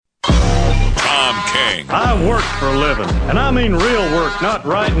Tom King. I work for a living, and I mean real work, not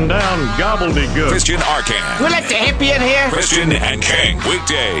writing down gobbledygook. Christian Arcand. We let the hippie in here. Christian and King,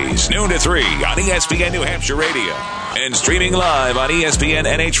 weekdays, noon to 3 on ESPN New Hampshire Radio. And streaming live on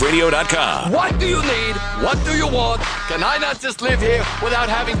ESPNNHradio.com. What do you need? What do you want? Can I not just live here without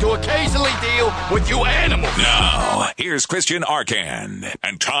having to occasionally deal with you animals? Now, here's Christian Arcand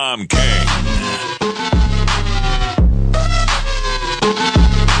and Tom King.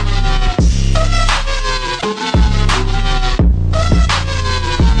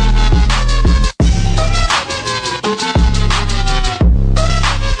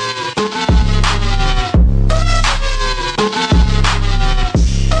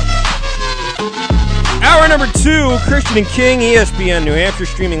 Hour number 2, Christian and King, ESPN New Hampshire,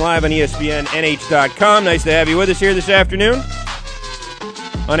 streaming live on ESPNNH.com. Nice to have you with us here this afternoon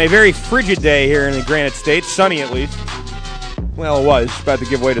on a very frigid day here in the Granite State. Sunny, at least. Well, it was. About to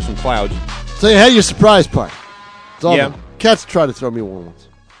give way to some clouds. So you had your surprise party. Yeah. The cats tried to throw me one once.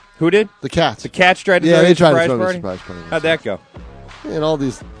 Who did? The cats. The cats tried to throw Yeah, you they a tried to surprise throw me a party? surprise party. How'd that go? And all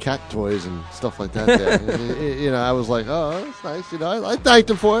these cat toys and stuff like that there. I was like, oh, that's nice. I thanked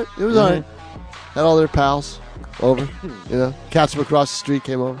them for it. It was all right. Had all their pals over. Cats from across the street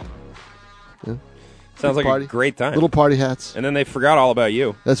came over. Sounds like party. a great time. Little party hats. And then they forgot all about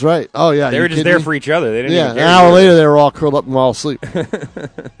you. That's right. Oh, yeah. They were just there for each other. They didn't even care. An hour later, they were all curled up and all asleep.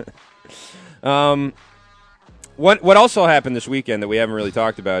 What also happened this weekend that we haven't really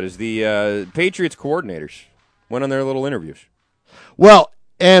talked about is the Patriots coordinators went on their little interviews. Well,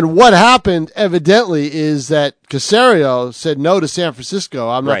 and what happened, evidently, is that Caserio said no to San Francisco.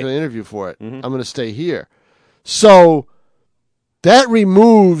 I'm not going to interview for it. I'm going to stay here. So that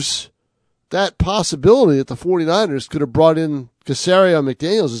removes that possibility that the 49ers could have brought in Caserio and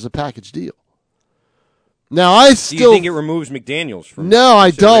McDaniels as a package deal. Now, Do you think it removes McDaniels from No,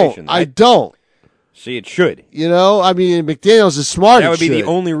 I don't. I don't. See, it should. McDaniels is smart. That would be the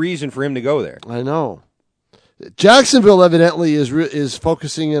only reason for him to go there. I know. Jacksonville evidently is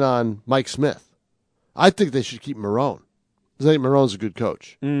focusing in on Mike Smith. I think they should keep Marrone. I think Marrone's a good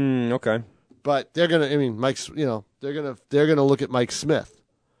coach. Okay. But they're gonna. Mike's. They're gonna look at Mike Smith.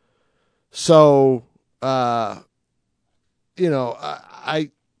 So, if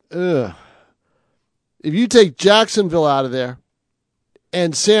you take Jacksonville out of there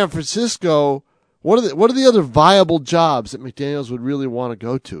and San Francisco, what are the other viable jobs that McDaniels would really want to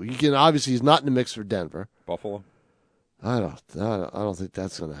go to? He's not in the mix for Denver. Buffalo. I don't think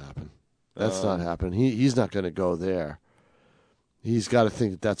that's going to happen. That's not happening. He's not going to go there. He's got to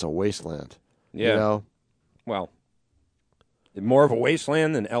think that that's a wasteland. Yeah. Well, more of a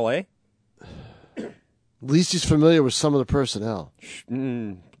wasteland than L.A.? At least he's familiar with some of the personnel.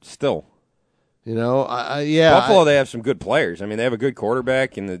 Still. Buffalo, they have some good players. They have a good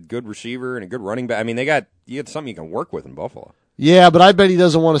quarterback and a good receiver and a good running back. You got something you can work with in Buffalo. Yeah, but I bet he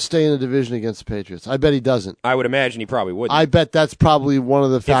doesn't want to stay in the division against the Patriots. I bet he doesn't. I would imagine he probably wouldn't. I bet that's probably one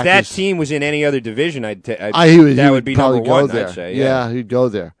of the factors. If that team was in any other division, he would be probably number go one, there. I'd say. Yeah, he'd go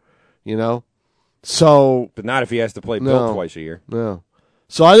there. So, but not if he has to play Bill twice a year. No.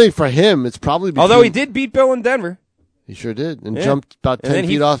 So I think for him, it's probably although he did beat Bill in Denver. He sure did, and jumped about 10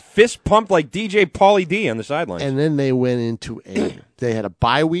 feet off. Fist pumped like DJ Pauly D on the sidelines. And then they went into they had a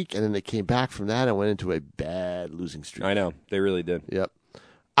bye week, and then they came back from that and went into a bad losing streak. I know, they really did. Yep.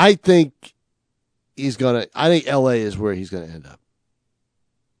 I think L.A. is where he's gonna end up.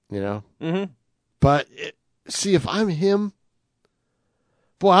 Mm-hmm. But see, if I'm him,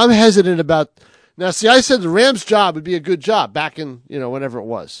 boy, I'm hesitant about. Now, see, I said the Rams' job would be a good job back in whenever it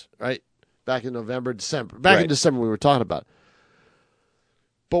was, right? Back in November, December. In December we were talking about.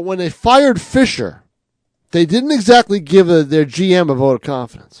 But when they fired Fisher, they didn't exactly give their GM a vote of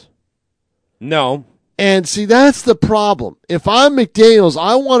confidence. No. And see, that's the problem. If I'm McDaniels,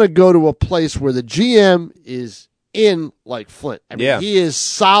 I want to go to a place where the GM is in like Flint. He is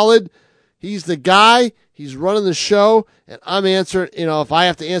solid. He's the guy. He's running the show. And I'm answering, if I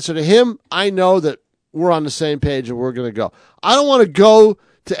have to answer to him, I know that we're on the same page and we're going to go. I don't want to go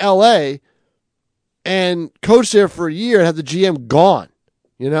to L.A. and coach there for a year and have the GM gone,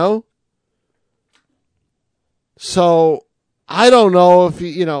 So I don't know if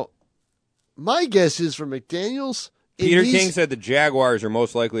my guess is for McDaniels. Peter King said the Jaguars are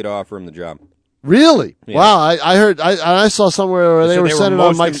most likely to offer him the job. Really? Yeah. Wow. I heard, I saw somewhere where they were sending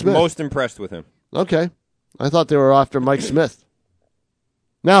on Mike Smith. Most impressed with him. Okay. I thought they were after Mike Smith.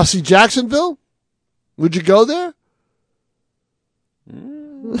 Now, see, Jacksonville? Would you go there?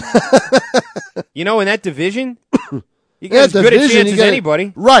 In that division, you got as good a chance as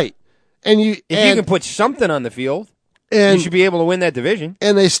anybody. Right. If you can put something on the field. And you should be able to win that division.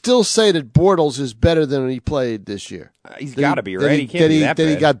 And they still say that Bortles is better than he played this year. He's got to be, right? He can't be that bad.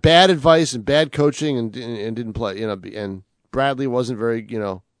 He got bad advice and bad coaching and didn't play. And Bradley wasn't very,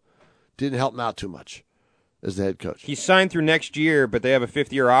 didn't help him out too much as the head coach. He's signed through next year, but they have a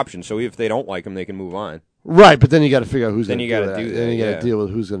 5th-year option, so if they don't like him, they can move on. Right, but then you got to figure out who's going to do that. Then you got to deal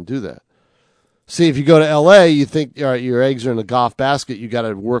with who's going to do that. See, if you go to L.A., you think, all right, your eggs are in a golf basket. You got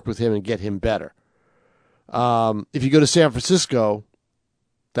to work with him and get him better. If you go to San Francisco,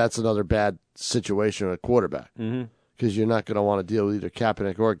 that's another bad situation at quarterback because you're not going to want to deal with either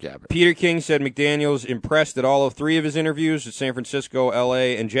Kaepernick or Gabbert. Peter King said McDaniels impressed at all of 3 of his interviews at San Francisco,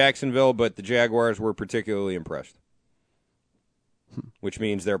 L.A., and Jacksonville, but the Jaguars were particularly impressed, which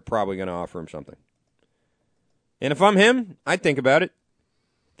means they're probably going to offer him something. And if I'm him, I'd think about it.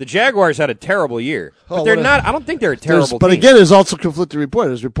 The Jaguars had a terrible year, but they're not. I don't think they're a terrible team. But again, there's also conflicting reports.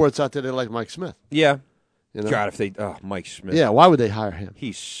 There's reports out there they like Mike Smith. Yeah. God, if they Mike Smith. Yeah, why would they hire him?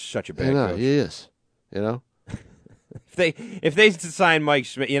 He's such a bad coach. He is. If they sign Mike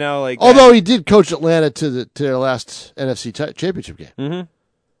Smith, although he did coach Atlanta to their last NFC championship game.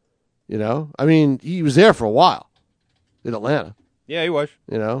 Mm-hmm. I mean, he was there for a while in Atlanta. Yeah, he was.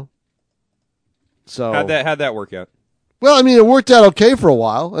 So how'd that work out? Well, I mean, it worked out okay for a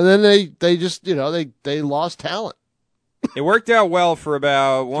while, and then they just they lost talent. It worked out well for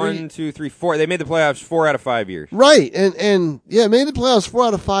about 1, 2, 3, 4. They made the playoffs 4 out of 5 years. Right, and made the playoffs 4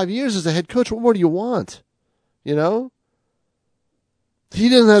 out of 5 years as a head coach. What more do you want? He didn't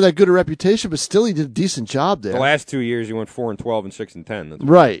have that good a reputation, but still he did a decent job there. The last 2 years he went 4-12 and 6-10.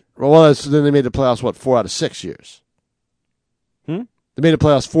 Right. Well, then they made the playoffs 4 out of 6 years. They made the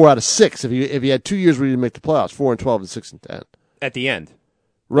playoffs 4 out of 6. If he had 2 years where he didn't make the playoffs, 4-12 and 6-10. At the end.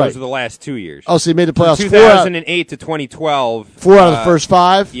 Right. Those are the last 2 years. Oh, so he made the playoffs from 2008 to 2012. 4 out of the first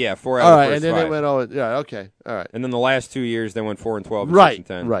 5? Yeah, 4 out of the first 5. All right, and then they went, yeah, okay, all right. And then the last 2 years they went 4-12 and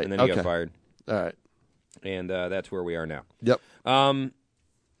 6-10. Right, and then he got fired. All right. And that's where we are now. Yep.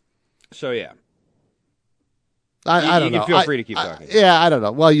 So, yeah. I don't know. You can feel free to keep talking. I don't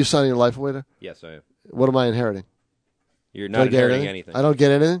know. Well, you signing your life away there? Yes, I am. What am I inheriting? You're not inheriting anything. I don't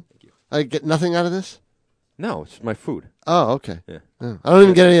get anything? I get nothing out of this? No, it's my food. Oh, okay. Yeah. I don't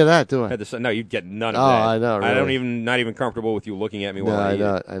even get any of that, do I? No, you get none of that. Oh, I know. Really. Not even comfortable with you looking at me while I eat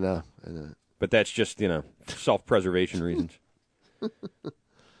it. I know. But that's just, self-preservation reasons. Do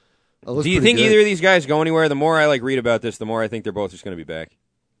you think either of these guys go anywhere? The more I read about this, the more I think they're both just going to be back.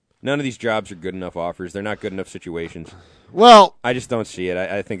 None of these jobs are good enough offers. They're not good enough situations. Well, I just don't see it.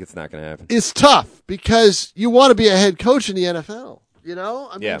 I think it's not going to happen. It's tough because you want to be a head coach in the NFL.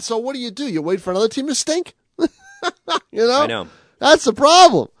 I mean, so what do? You wait for another team to stink? I know. That's the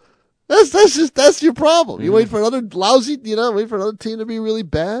problem. That's your problem. Mm-hmm. You wait for another lousy, wait for another team to be really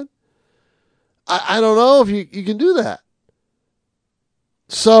bad. I don't know if you can do that.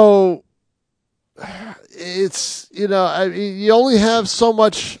 So it's, you only have so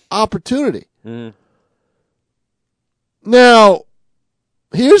much opportunity. Mm-hmm. Now,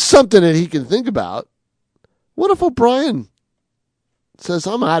 here's something that he can think about. What if O'Brien says,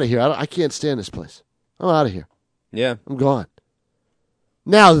 I'm out of here. I can't stand this place. I'm out of here. Yeah. I'm gone.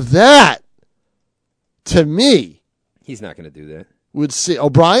 Now that, to me... He's not going to do that. Would see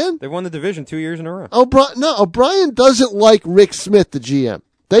O'Brien? They won the division 2 years in a row. O'Brien doesn't like Rick Smith, the GM.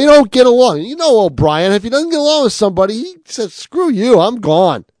 They don't get along. O'Brien, if he doesn't get along with somebody, he says, screw you, I'm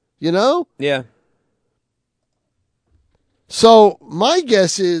gone. Yeah. So my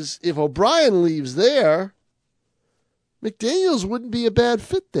guess is if O'Brien leaves there, McDaniels wouldn't be a bad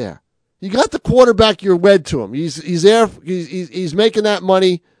fit there. You got the quarterback, you're wed to him. He's there. He's making that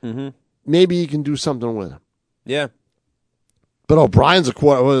money. Mm-hmm. Maybe you can do something with him. Yeah. But O'Brien's a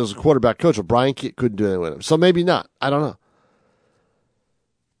quarterback coach. O'Brien couldn't do anything with him. So maybe not. I don't know.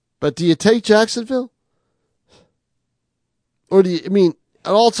 But do you take Jacksonville? Or the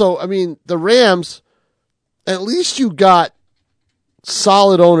Rams, at least you got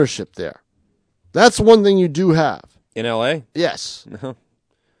solid ownership there. That's one thing you do have. In L.A.? Yes. No.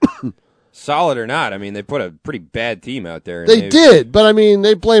 Solid or not, they put a pretty bad team out there. They did, but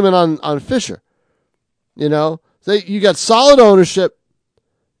they blame it on Fisher. You got solid ownership,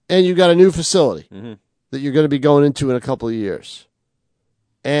 and you got a new facility that you're going to be going into in a couple of years.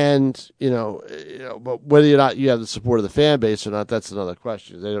 And but whether or not you have the support of the fan base or not, that's another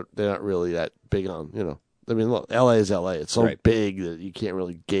question. They're not really that big on look, L.A. is L.A. It's so big that you can't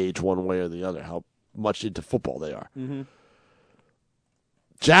really gauge one way or the other how much into football they are. Mm-hmm.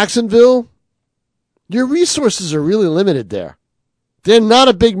 Jacksonville, your resources are really limited there. They're not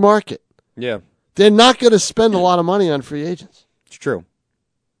a big market. Yeah. They're not going to spend a lot of money on free agents. It's true.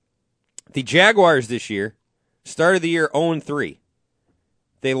 The Jaguars this year Started the year 0-3.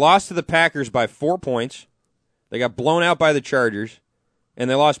 They lost to the Packers by 4 points. They got blown out by the Chargers. And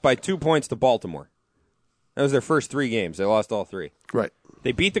they lost by 2 points to Baltimore. That was their first 3 games. They lost all 3. Right.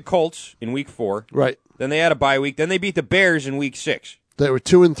 They beat the Colts in week 4. Right. Then they had a bye week. Then they beat the Bears in week 6. They were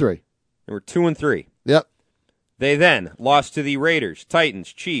 2-3. They were 2-3. Yep. They then lost to the Raiders,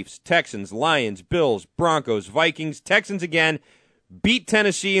 Titans, Chiefs, Texans, Lions, Bills, Broncos, Vikings, Texans again, beat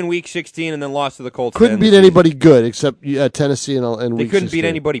Tennessee in week 16, and then lost to the Colts. Couldn't beat anybody good except Tennessee and They week couldn't 16. beat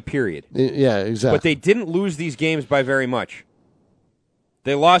anybody, period. Yeah, exactly. But they didn't lose these games by very much.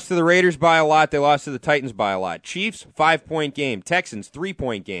 They lost to the Raiders by a lot. They lost to the Titans by a lot. Chiefs, 5-point game. Texans,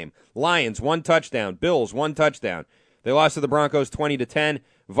 3-point game. Lions, 1 touchdown. Bills, 1 touchdown. They lost to the Broncos 20-10.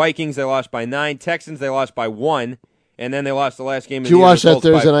 Vikings, they lost by 9. Texans, they lost by 1. And then they lost the last game of the year. Did you watch that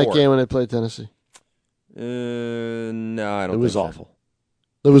Thursday night night game when they played Tennessee? No, I don't. It was awful.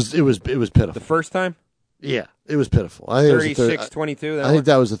 It was pitiful. The first time? Yeah, it was pitiful. I think 36-22. I think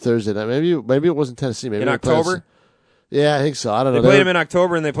that was the Thursday night. Maybe it wasn't Tennessee. Maybe in October. Yeah, I think so. I don't know. They played him in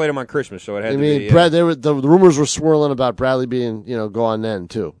October and they played him on Christmas, so it had to be. Brad. The rumors were swirling about Bradley being gone then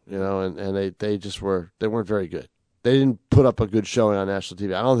too. And they just weren't very good. They didn't put up a good showing on national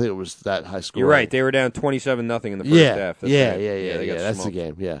TV. I don't think it was that high score. You're right. They were down 27-0 in the first half. Yeah. That's the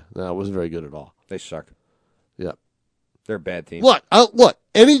game. Yeah, no, it wasn't very good at all. They suck. Yep. They're a bad team. Look.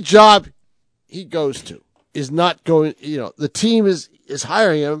 Any job he goes to is not going. The team is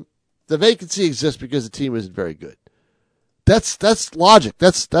hiring him. The vacancy exists because the team isn't very good. That's logic.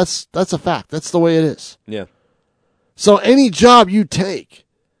 That's a fact. That's the way it is. Yeah. So any job you take,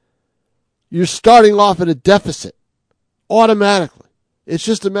 you're starting off at a deficit automatically. It's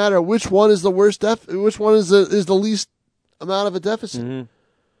just a matter of which one is the worst which one is the least amount of a deficit. Mm-hmm.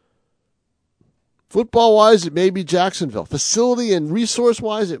 Football wise, it may be Jacksonville. Facility and resource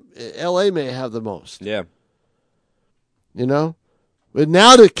wise, LA may have the most. Yeah. But now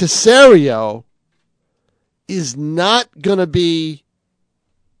that Caserio is not going to be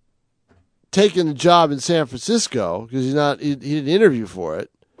taking the job in San Francisco because he didn't interview for it.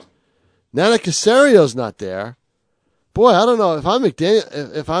 Now that Casario's not there, boy, I don't know if I'm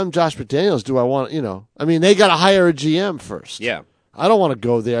Josh McDaniels, do I want they got to hire a GM first. Yeah, I don't want to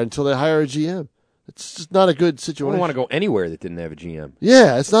go there until they hire a GM. It's just not a good situation. I don't want to go anywhere that didn't have a GM.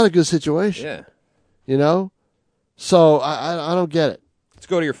 Yeah, it's not a good situation. Yeah, so I don't get it. Let's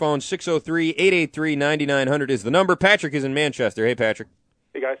go to your phone. 603-883-9900 is the number. Patrick is in Manchester. Hey, Patrick.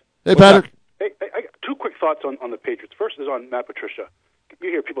 Hey, guys. Hey, Patrick. Hey, I got 2 quick thoughts on the Patriots. First is on Matt Patricia. You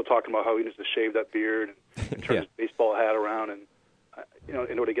hear people talking about how he needs to shave that beard and turn his baseball hat around and,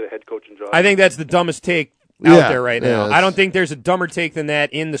 in order to get a head coaching job. I think that's the dumbest take out there right now. I don't think there's a dumber take than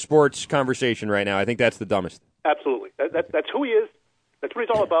that in the sports conversation right now. I think that's the dumbest. Absolutely. That's who he is. That's what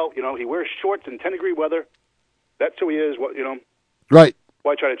he's all about. He wears shorts in 10-degree weather. That's who he is. Right.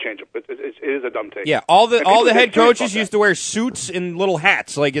 Why try to change him? It is a dumb take. Yeah, all the head coaches used to wear suits and little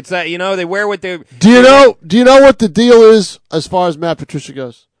hats. Like it's that, they wear what they. Do you know what the deal is as far as Matt Patricia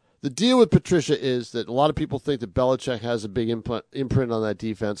goes? The deal with Patricia is that a lot of people think that Belichick has a big imprint on that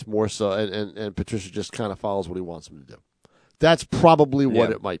defense more so, and Patricia just kind of follows what he wants him to do. That's probably what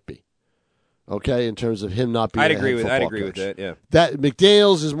it might be. Okay, in terms of him not being. I'd agree with that. Yeah. That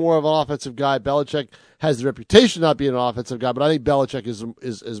McDaniels is more of an offensive guy. Belichick has the reputation of not being an offensive guy, but I think Belichick is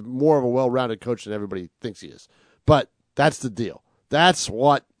more of a well-rounded coach than everybody thinks he is. But that's the deal. That's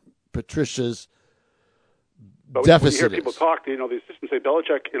what Patricia's deficit when you hear people talk, the assistants say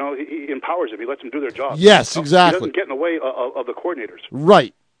Belichick, he empowers them. He lets them do their job. Yes, exactly. He doesn't get in the way of the coordinators.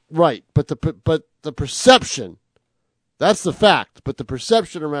 Right. But the perception. That's the fact, but the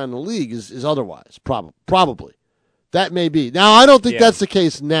perception around the league is otherwise. Probably, that may be. Now, I don't think that's the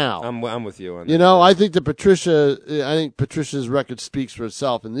case now. I'm with you on that. I think Patricia's record speaks for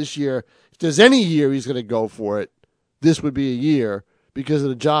itself. And this year, if there's any year he's going to go for it, this would be a year because of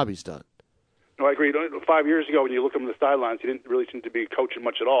the job he's done. No, I agree. 5 years ago, when you look at him on the sidelines, he didn't really seem to be coaching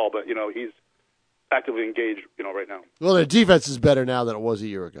much at all. But he's actively engaged. Right now. Well, their defense is better now than it was a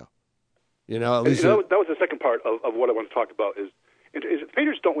year ago. At least that was the second part of what I want to talk about is if the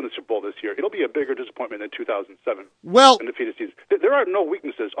Patriots don't win the Super Bowl this year, it'll be a bigger disappointment than 2007. Well, undefeated season. There are no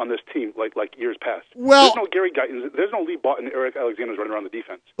weaknesses on this team like years past. Well, there's no Gary Guyton, there's no Lee Barton, Eric Alexander's running around the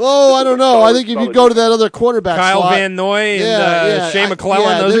defense. Oh, I don't know. I think if you go to that other quarterback Kyle slot, Van Noy and Shea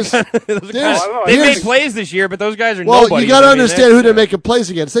McClellan, those are they made plays this year, but those guys are nobody. Well, you got to understand who they're making plays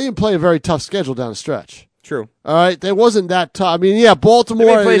against. They didn't play a very tough schedule down the stretch. True. All right, they wasn't that tough. I mean,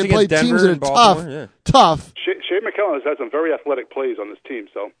 Baltimore, they played teams that are tough. Shea McClellan has had some very athletic plays on this team,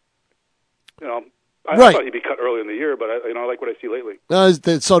 so, I Right. thought he'd be cut early in the year, but I like what I see lately.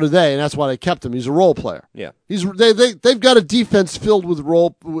 So do they, and that's why they kept him. He's a role player. Yeah. They've got a defense filled with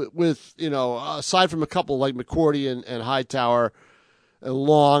aside from a couple like McCourty and Hightower and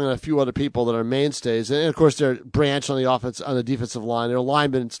Long and a few other people that are mainstays, and of course they're Branch on the defensive line, they're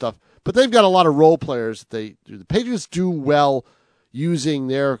linemen and stuff. But they've got a lot of role players. The Patriots do well using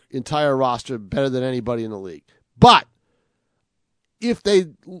their entire roster better than anybody in the league. But if they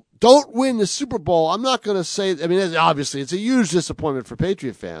don't win the Super Bowl, I'm not going to say, obviously it's a huge disappointment for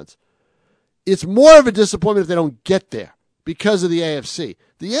Patriot fans. It's more of a disappointment if they don't get there because of the AFC.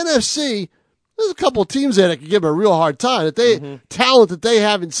 The NFC, there's a couple of teams there that could give them a real hard time. Talent that they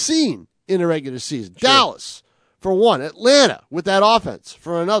haven't seen in the regular season. Sure. Dallas, for one. Atlanta with that offense,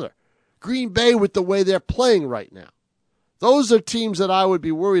 for another. Green Bay with the way they're playing right now. Those are teams that I would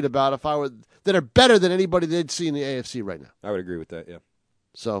be worried about that are better than anybody they'd see in the AFC right now. I would agree with that, yeah.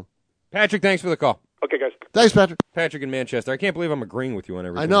 So, Patrick, thanks for the call. Okay, guys. Thanks, Patrick. Patrick in Manchester. I can't believe I'm agreeing with you on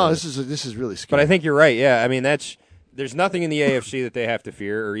everything. I know, this is really scary. But I think you're right, yeah. There's nothing in the AFC that they have to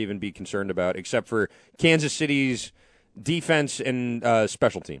fear or even be concerned about except for Kansas City's defense and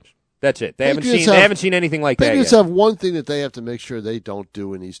special teams. That's it. They haven't seen anything like that yet. Patriots have one thing that they have to make sure they don't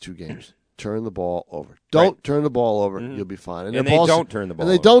do in these two games. Turn the ball over. Don't turn the ball over. You'll be fine. And they don't turn the ball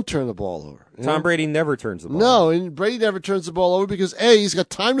over. And they don't turn the ball over. Tom Brady never turns the ball over. No, and Brady never turns the ball over because A, he's got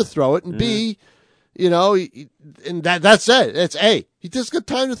time to throw it, and B, and that's it. It's A. He just got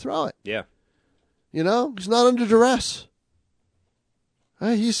time to throw it. Yeah. He's not under duress.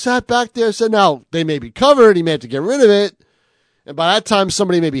 He sat back there and said, now, they may be covered. He may have to get rid of it. And by that time,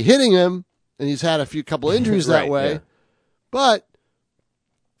 somebody may be hitting him, and he's had couple injuries that way. Yeah. But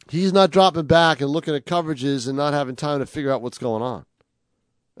he's not dropping back and looking at coverages and not having time to figure out what's going on.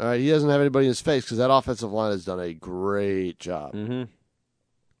 All right, he doesn't have anybody in his face because that offensive line has done a great job. Mm-hmm.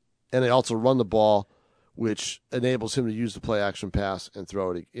 And they also run the ball, which enables him to use the play-action pass and throw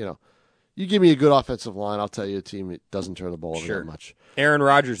it. You give me a good offensive line, I'll tell you a team that doesn't turn the ball over that much. Aaron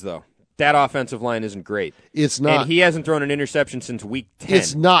Rodgers, though. That offensive line isn't great. It's not. And he hasn't thrown an interception since week 10.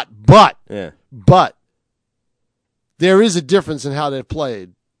 It's not, but there is a difference in how they've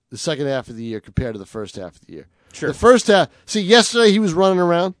played the second half of the year compared to the first half of the year. Sure. The first half, yesterday he was running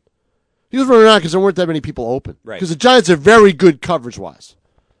around. He was running around because there weren't that many people open. Right. Because the Giants are very good coverage-wise.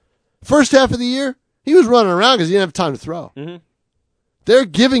 First half of the year, he was running around because he didn't have time to throw. Mm-hmm. They're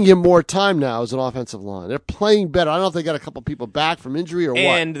giving him more time now as an offensive line. They're playing better. I don't know if they got a couple people back from injury or what.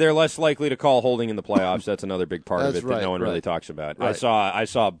 And they're less likely to call holding in the playoffs. That's another big part of it that no one really talks about. Right. I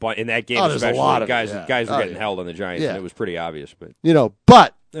saw in that game especially guys were getting held on the Giants, and it was pretty obvious. But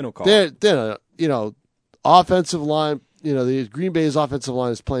but they don't call it. Offensive line. The Green Bay's offensive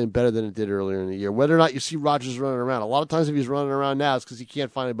line is playing better than it did earlier in the year. Whether or not you see Rodgers running around, a lot of times if he's running around now, it's because he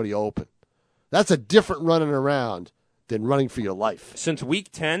can't find anybody open. That's a different running around than running for your life. Since week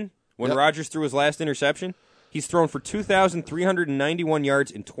 10, when Rodgers threw his last interception, he's thrown for 2,391 yards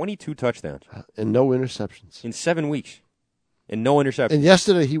and 22 touchdowns. And no interceptions. In 7 weeks. And no interceptions. And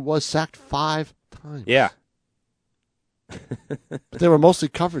yesterday he was sacked 5 times. Yeah. But they were mostly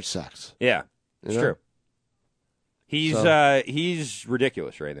coverage sacks. Yeah, it's true. He's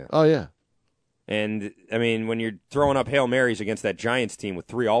ridiculous right now. Oh, yeah. And, when you're throwing up Hail Marys against that Giants team with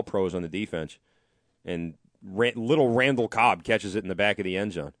 3 All-Pros on the defense, and little Randall Cobb catches it in the back of the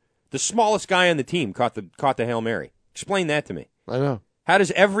end zone. The smallest guy on the team caught the Hail Mary. Explain that to me. I know. How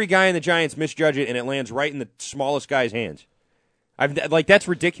does every guy in the Giants misjudge it and it lands right in the smallest guy's hands? That's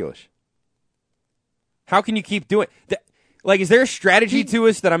ridiculous. How can you keep doing that? Is there a strategy to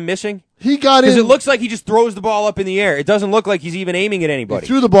us that I'm missing? He got in. Because it looks like he just throws the ball up in the air. It doesn't look like he's even aiming at anybody. He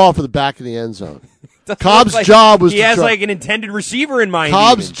threw the ball for the back of the end zone. Cobb's job was he has an intended receiver in mind.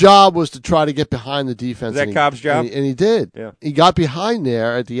 Cobb's job was to try to get behind the defense. Is that Cobb's job? And he did. Yeah. He got behind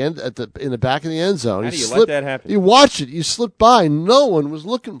there at the end, in the back of the end zone. How do you let that happen? You watch it. You slipped by. No one was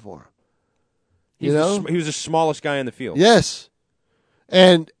looking for him. He was the smallest guy in the field. Yes.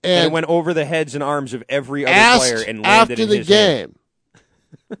 And it went over the heads and arms of every other player and landed in his hand.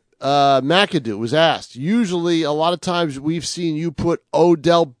 McAdoo was asked. Usually, a lot of times we've seen you put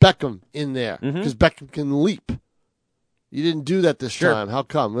Odell Beckham in there because Beckham can leap. You didn't do that this time. How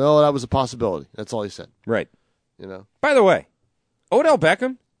come? Well, that was a possibility. That's all he said. Right. By the way, Odell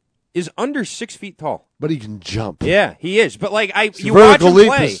Beckham is under 6 feet tall, but he can jump. Yeah, he is. But you watch him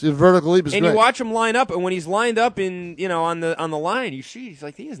play. His vertical leap is and great. You watch him line up, and when he's lined up in on the line, you see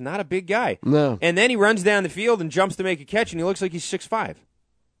he is not a big guy. No. And then he runs down the field and jumps to make a catch, and he looks like he's 6'5".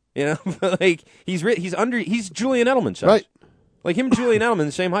 He's Julian Edelman size. Right. Like him and Julian Edelman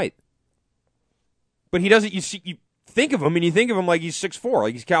the same height. But he doesn't. You think of him, and you think of him like he's 6'4",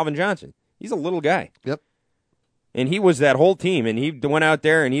 like he's Calvin Johnson. He's a little guy. Yep. And he was that whole team, and he went out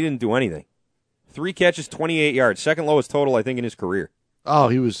there and he didn't do anything. 3 catches, 28 yards. Second lowest total, I think, in his career. Oh,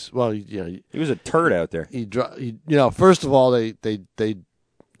 he was, he was a turd out there. First of all, they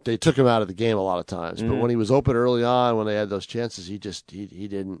took him out of the game a lot of times. But when he was open early on, when they had those chances, he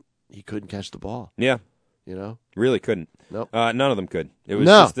couldn't catch the ball. Yeah. Really couldn't. Nope. None of them could. It was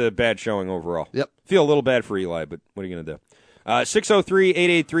just a bad showing overall. Yep. Feel a little bad for Eli, but what are you going to do?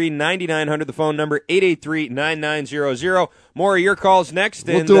 603-883-9900, the phone number, 883-9900. More of your calls next.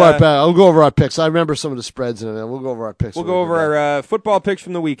 We'll do our best. I'll go over our picks. I remember some of the spreads, and we'll go over our picks. We'll go over our football picks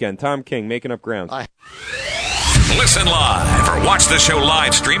from the weekend. Tom King making up ground. Listen live or watch the show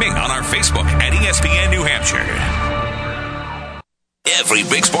live streaming on our Facebook at ESPN New Hampshire. Every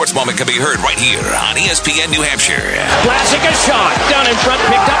big sports moment can be heard right here on ESPN New Hampshire. Classic a shot. Down in front,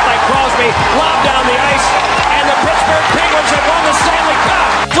 picked up by Crosby. Lobbed down the ice. And the Pittsburgh Penguins have won the Stanley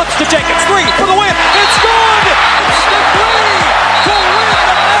Cup. Flips to Jenkins. 3 for the win. It's good! Stick 3 to win the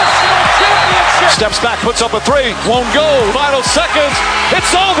national championship. Steps back, puts up a 3. Won't go. Final seconds. It's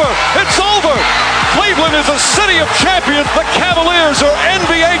over. It's over. Cleveland is a city of champions. The Cavaliers are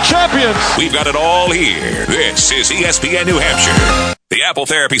NBA champions. We've got it all here. This is ESPN New Hampshire. The Apple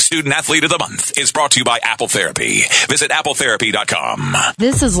Therapy Student Athlete of the Month is brought to you by Apple Therapy. Visit appletherapy.com.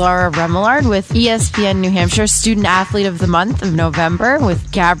 This is Laura Remillard with ESPN New Hampshire Student Athlete of the Month of November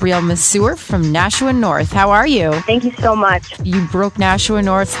with Gabrielle Massour from Nashua North. How are you? Thank you so much. You broke Nashua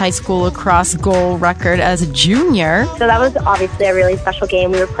North's high school lacrosse goal record as a junior. So that was obviously a really special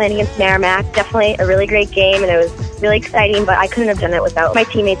game. We were playing against Merrimack. Definitely a really great game, and it was really exciting, but I couldn't have done it without my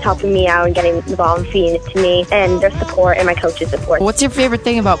teammates helping me out and getting the ball and feeding it to me, and their support and my coach's support. What's your favorite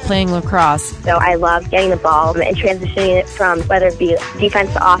thing about playing lacrosse? So I love getting the ball and transitioning it from whether it be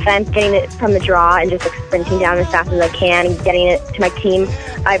defense to offense, getting it from the draw and just sprinting down as fast as I can and getting it to my team.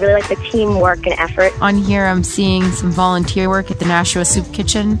 I really like the teamwork and effort. On here, I'm seeing some volunteer work at the Nashua Soup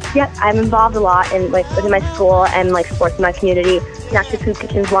Kitchen. Yep, I'm involved a lot in within my school and sports in my community. Nashua Soup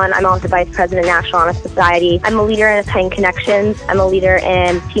Kitchen's one. I'm also vice president of National Honor Society. I'm a leader in Titan Connections. I'm a leader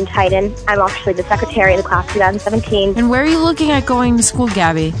in Team Titan. I'm actually the secretary of the class 2017. And where are you looking at going to school,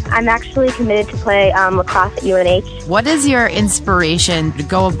 Gabby? I'm actually committed to play lacrosse at UNH. What is your inspiration to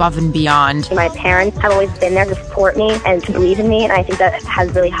go above and beyond? My parents have always been there to support me and to believe in me, and I think that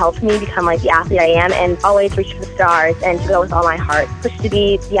has really helped me become the athlete I am and always reach for the stars and to go with all my heart, push to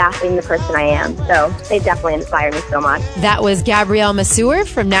be the athlete and the person I am. So they definitely inspire me so much. That was Gabrielle Massour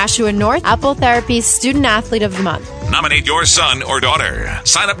from Nashua North, Apple Therapy's Student Athlete of the Month. Nominate your son or daughter.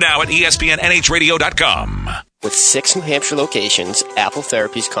 Sign up now at ESPNNHradio.com. With 6 New Hampshire locations, Apple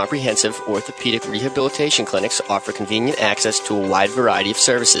Therapy's comprehensive orthopedic rehabilitation clinics offer convenient access to a wide variety of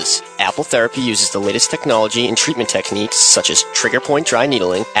services. Apple Therapy uses the latest technology and treatment techniques such as trigger point dry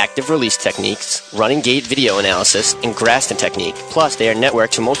needling, active release techniques, running gait video analysis, and Graston technique. Plus, they are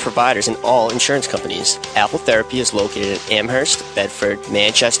networked to most providers and all insurance companies. Apple Therapy is located in Amherst, Bedford,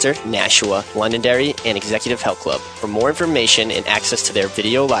 Manchester, Nashua, Londonderry, and Executive Health Club. For more information and access to their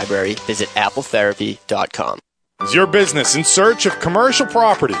video library, visit appletherapy.com. Is your business in search of commercial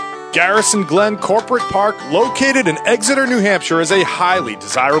property? Garrison Glen Corporate Park, located in Exeter, New Hampshire, is a highly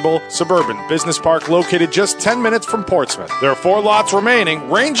desirable suburban business park located just 10 minutes from Portsmouth. There are 4 lots remaining,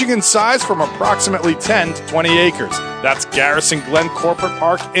 ranging in size from approximately 10 to 20 acres. That's Garrison Glen Corporate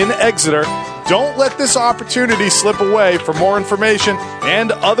Park in Exeter. Don't let this opportunity slip away. For more information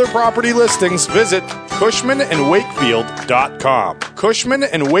and other property listings, visit CushmanandWakefield.com.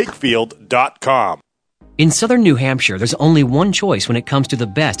 CushmanandWakefield.com. In southern New Hampshire, there's only one choice when it comes to the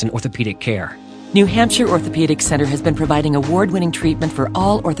best in orthopedic care. New Hampshire Orthopedic Center has been providing award-winning treatment for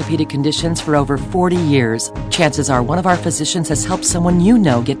all orthopedic conditions for over 40 years. Chances are one of our physicians has helped someone you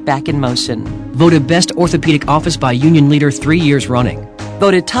know get back in motion. Voted Best Orthopedic Office by Union Leader 3 years running.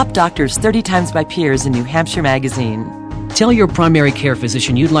 Voted Top Doctors 30 times by peers in New Hampshire Magazine. Tell your primary care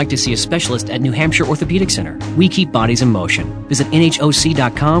physician you'd like to see a specialist at New Hampshire Orthopedic Center. We keep bodies in motion. Visit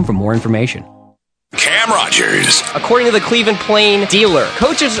NHOC.com for more information. Cam Rogers. According to the Cleveland Plain Dealer,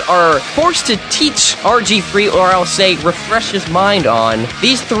 coaches are forced to teach RG3, or I'll say refresh his mind on,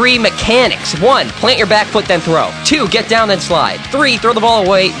 these 3 mechanics. 1, plant your back foot then throw. 2, get down then slide. 3, throw the ball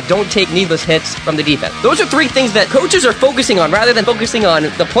away, don't take needless hits from the defense. Those are 3 things that coaches are focusing on rather than focusing on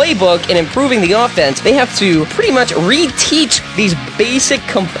the playbook and improving the offense. They have to pretty much reteach these basic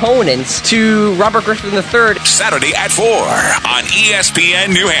components to Robert Griffin III. Saturday at 4 on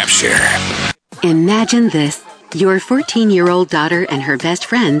ESPN New Hampshire. Imagine this. Your 14-year-old daughter and her best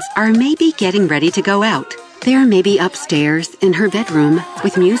friends are maybe getting ready to go out. They're maybe upstairs in her bedroom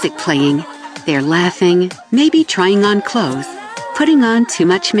with music playing. They're laughing, maybe trying on clothes, putting on too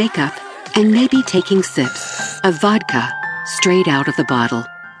much makeup. and maybe taking sips of vodka straight out of the bottle,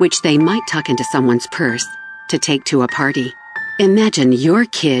 which they might tuck into someone's purse to take to a party. Imagine your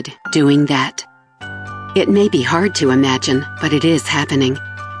kid doing that. It may be hard to imagine, but it is happening.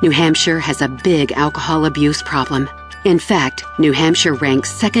 New Hampshire has a big alcohol abuse problem. In fact, New Hampshire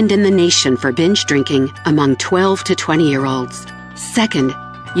ranks second in the nation for binge drinking among 12 to 20-year-olds. Second,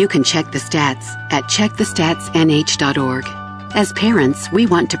 you can check the stats at checkthestatsnh.org. As parents, we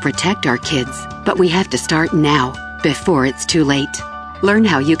want to protect our kids, but we have to start now, before it's too late. Learn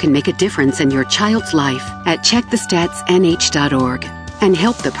how you can make a difference in your child's life at checkthestatsnh.org and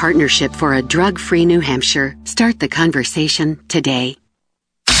help the Partnership for a Drug-Free New Hampshire start the conversation today.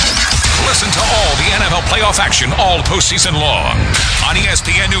 Listen to all the NFL playoff action all postseason long on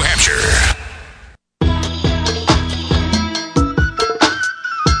ESPN New Hampshire.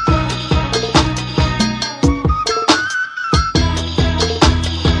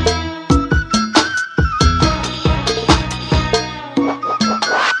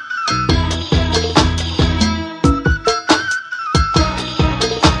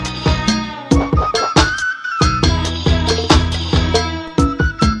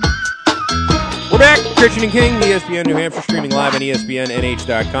 Christian and King, ESPN New Hampshire, streaming live on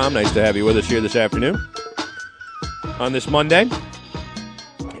ESPNNH.com. Nice to have you with us here this afternoon on this Monday.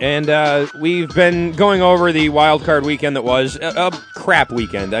 And we've been going over the wild card weekend that was a crap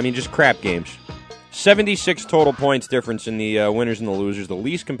weekend. I mean, just crap games. 76 total points difference in the winners and the losers. The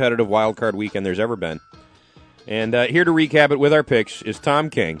least competitive wild card weekend there's ever been. And here to recap it with our picks is Tom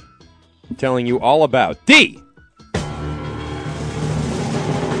King, telling you all about the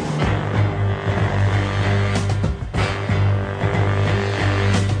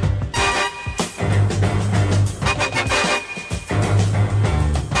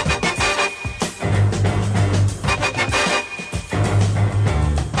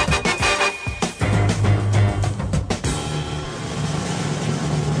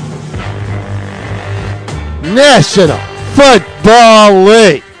National Football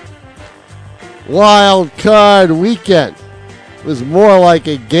League wild card weekend. It was more like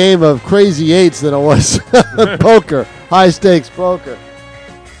a game of crazy eights than it was poker, high stakes poker.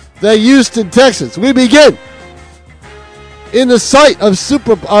 The Houston Texans. We begin in the site of the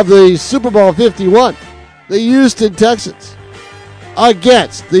Super Bowl 51. The Houston Texans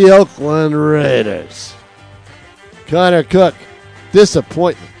against the Oakland Raiders. Connor Cook,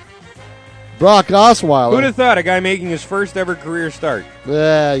 disappointment. Brock Osweiler. Who'd have thought a guy making his first ever career start?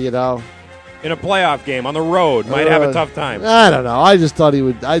 Yeah, you know. In a playoff game on the road might have a tough time. I don't know. I thought he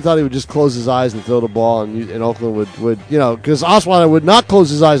would just close his eyes and throw the ball, and Oakland would because Osweiler would not close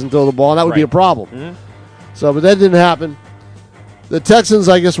his eyes and throw the ball, and that would be a problem. Mm-hmm. So, but that didn't happen. The Texans,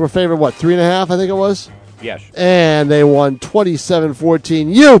 I guess, were favored, 3.5, I think it was? Yes. And they won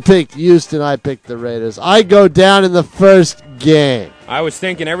 27-14. You picked Houston. I picked the Raiders. I go down in the first game. I was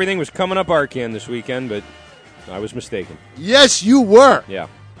thinking everything was coming up Arcan this weekend, but I was mistaken. Yes, you were. Yeah.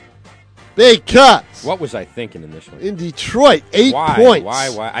 Because. What was I thinking in this one? In Detroit, 8 points.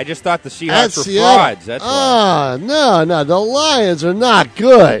 Why? I just thought the Seahawks were frauds. That's why. No. The Lions are not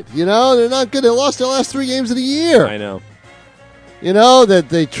good. They're not good. They lost their last 3 games of the year. I know. The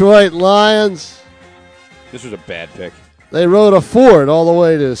Detroit Lions. This was a bad pick. They rode a Ford all the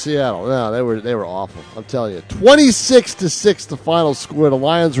way to Seattle. No, they were awful. I'm telling you. 26-6 the final score. The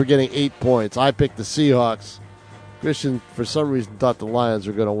Lions were getting 8 points. I picked the Seahawks. Christian, for some reason, thought the Lions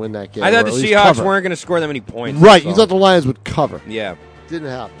were going to win that game. I thought the Seahawks weren't going to score that many points. Right. You thought the Lions would cover. Yeah. Didn't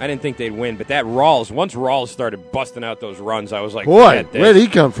happen. I didn't think they'd win, but that once Rawls started busting out those runs, I was like, boy, where did he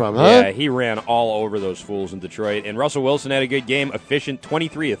come from, huh? Yeah, he ran all over those fools in Detroit. And Russell Wilson had a good game, efficient,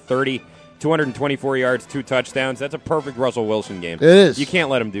 23 of 30. 224 yards, 2 touchdowns. That's a perfect Russell Wilson game. It is. You can't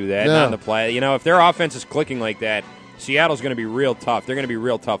let him do that. No. Not on the play. If their offense is clicking like that, Seattle's going to be real tough. They're going to be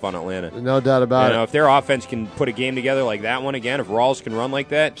real tough on Atlanta. No doubt about it. If their offense can put a game together like that one again, if Rawls can run like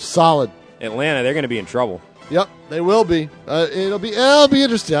that, solid. Atlanta, they're going to be in trouble. Yep, they will be. It'll be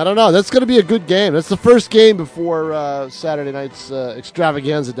interesting. I don't know. That's going to be a good game. That's the first game before Saturday night's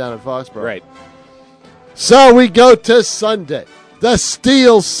extravaganza down in Foxborough. Right. So we go to Sunday, the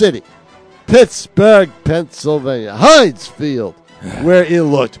Steel City. Pittsburgh, Pennsylvania, Heinz Field, where it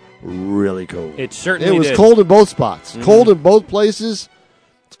looked really cold. It certainly was did. cold in both spots. Mm-hmm. Cold in both places.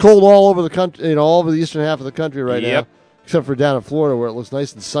 It's cold all over the country, all over the eastern half of the country right now, except for down in Florida where it looks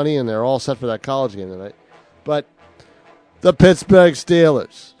nice and sunny, and they're all set for that college game tonight. But the Pittsburgh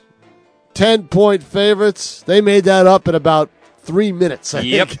Steelers, 10-point favorites. They made that up in about 3 minutes. I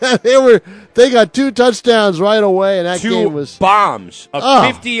think. They got 2 touchdowns right away, and that game was 2 bombs. A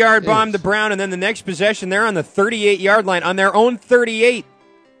 50-yard bomb to Brown, and then the next possession, they're on the 38-yard line on their own 38.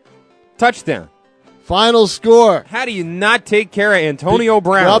 touchdown. Final score. How do you not take care of Antonio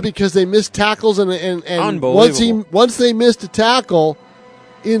Brown? Well, because they missed tackles, and Unbelievable. once they missed a tackle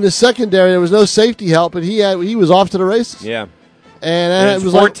in the secondary, there was no safety help, and he was off to the races. Yeah. And it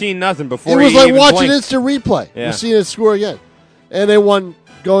was 14-0 before it was he like even watching blinked. instant replay. Yeah. You're seeing it score again. And they won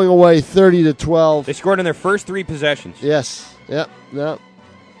going away 30-12. They scored in their first 3 possessions. Yes. Yep.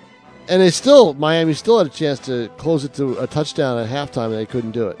 And Miami still had a chance to close it to a touchdown at halftime, and they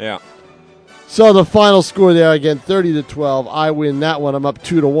couldn't do it. Yeah. So the final score there again, 30-12. I win that one. I'm up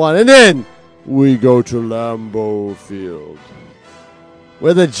 2-1. And then we go to Lambeau Field,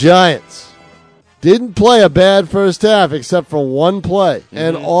 where the Giants didn't play a bad first half except for one play,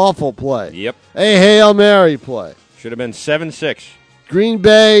 an awful play. Yep. A Hail Mary play. Should have been 7-6. Green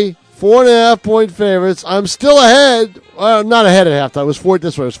Bay, 4.5-point favorites. I'm still ahead. Well, not ahead at halftime. It was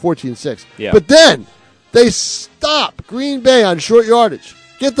 14-6. Yeah. But then they stop Green Bay on short yardage.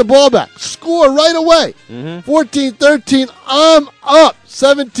 Get the ball back. Score right away. 14-13. I'm up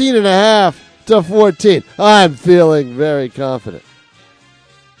 17.5-14. I'm feeling very confident.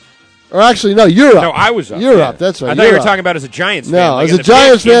 Or actually, no, you're up. No, I was up. You're up. That's right. I thought you were talking about as a Giants fan. No, Like as in a the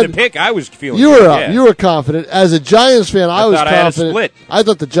Giants pick, fan, in the pick, I was feeling you were good, up. yeah. You were confident. As a Giants fan, I was thought I had a confident. split. I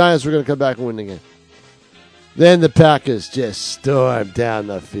thought the Giants were going to come back and win the game. Then the Packers just stormed down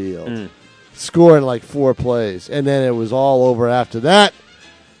the field, scoring like 4 plays, and then it was all over after that.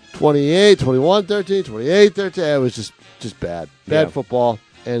 28, 21-13, 28-13. It was just bad football.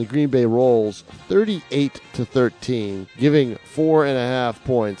 And Green Bay rolls 38-13, giving 4.5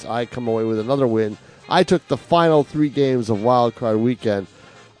 points. I come away with another win. I took the final 3 games of Wild Card Weekend.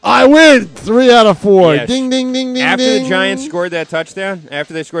 I win 3 out of 4. Yes. Ding, ding, ding, ding, After ding. the Giants scored that touchdown,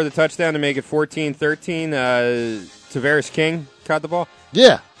 after they scored the touchdown to make it 14-13, Tavares King caught the ball.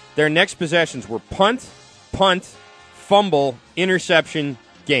 Yeah. Their next possessions were punt, fumble, interception,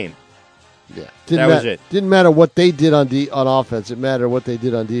 game. Yeah, that was it. Didn't matter what they did on offense. It mattered what they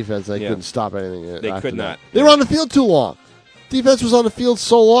did on defense. They couldn't stop anything. They after could not. that. They were on the field too long. Defense was on the field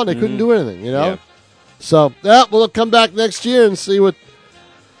so long they couldn't do anything. You know. Yeah. So they'll come back next year and see what.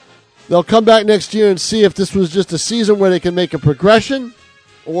 They'll come back next year and see if this was just a season where they can make a progression,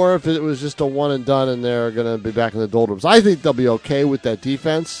 or if it was just a one and done and they're going to be back in the doldrums. I think they'll be okay with that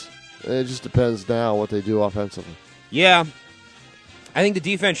defense. It just depends now what they do offensively. Yeah. I think the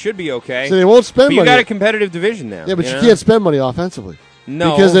defense should be okay. So they won't spend but money. You got a competitive division now. Yeah, but you can't spend money offensively.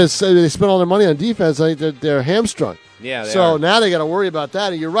 No. Because they spend all their money on defense. I think they're hamstrung. Yeah, they So are. now they got to worry about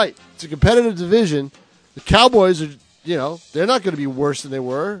that. And you're right. It's a competitive division. The Cowboys are, they're not going to be worse than they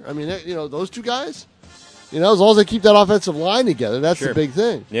were. I mean, those two guys, as long as they keep that offensive line together, that's the big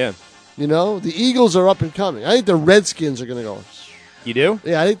thing. Yeah. The Eagles are up and coming. I think the Redskins are going to go. You do?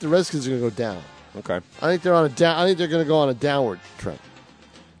 Yeah, I think the Redskins are going to go down. Okay. I think they're going to go on a downward trend.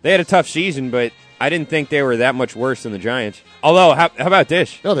 They had a tough season, but I didn't think they were that much worse than the Giants. Although, how about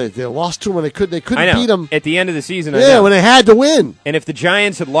this? No, they lost to them when they couldn't I know. beat them At the end of the season. Yeah, when they had to win. And if the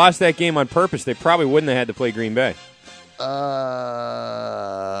Giants had lost that game on purpose, they probably wouldn't have had to play Green Bay.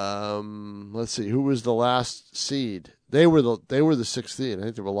 Let's see. Who was the last seed? They were the 6th seed. I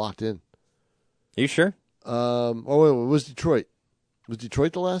think they were locked in. Are you sure? Wait, it was Detroit. Was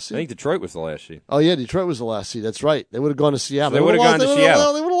Detroit the last seed? I think Detroit was the last seed. Oh, yeah, Detroit was the last seed. That's right. They would have gone to Seattle. So they would have gone to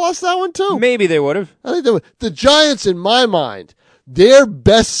Seattle. They would have lost that one, too. Maybe they would have. I think they would. The Giants, in my mind, their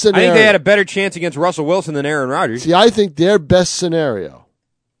best scenario. I think they had a better chance against Russell Wilson than Aaron Rodgers. See, I think their best scenario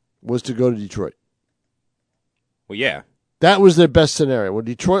was to go to Detroit. Well, yeah. That was their best scenario. When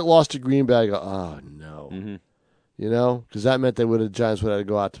Detroit lost to Green Bay, I go, oh, no. Mm-hmm. Because that meant the Giants would have to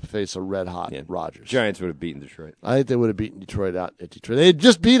go out to face a red-hot Rodgers. Giants would have beaten Detroit. I think they would have beaten Detroit out at Detroit. They had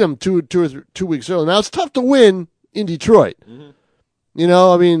just beat them 2 weeks earlier. Now, it's tough to win in Detroit.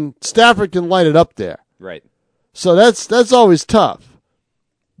 Mm-hmm. Stafford can light it up there. Right. So that's always tough.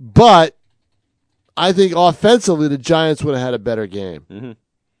 But I think offensively, the Giants would have had a better game. Mm-hmm.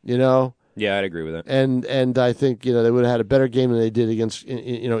 Yeah, I'd agree with that. And I think they would have had a better game than they did against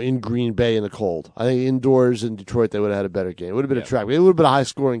in Green Bay in the cold. I think indoors in Detroit they would have had a better game. It would have been a track. It would have been a high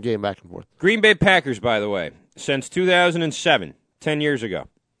scoring game back and forth. Green Bay Packers, by the way, since 2007, 10 years ago,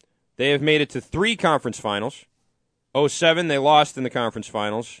 they have made it to 3 conference finals. 2007, they lost in the conference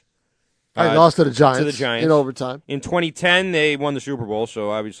finals. I lost to the Giants. To the Giants in overtime. In 2010, they won the Super Bowl,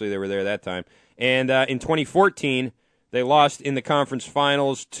 so obviously they were there that time. And in 2014. They lost in the conference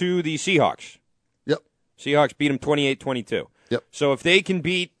finals to the Seahawks. Yep. Seahawks beat them 28-22. Yep. So if they can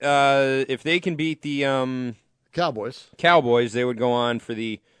beat the Cowboys, they would go on for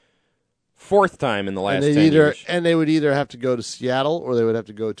the 4th time in the last 10 years. And they would either have to go to Seattle or they would have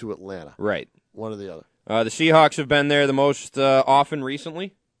to go to Atlanta. Right. One or the other. The Seahawks have been there the most often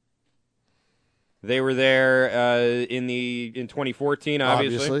recently. They were there in 2014,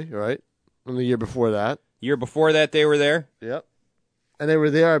 obviously. Right. And the year before that. Year before that, they were there. Yep. And they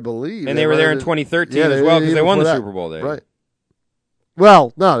were there, I believe. And they were there in 2013 as well because they won the Super Bowl there. Right.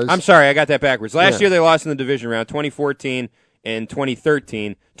 Well, no. I'm sorry, I got that backwards. Last year they lost in the division round, 2014 and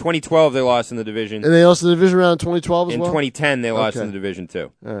 2013. 2012 they lost in the division. And they lost in the division round in 2012 as in well? In 2010 they lost in the division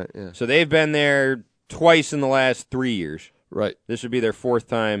too. All right, yeah. So they've been there twice in the last 3 years. Right. This would be their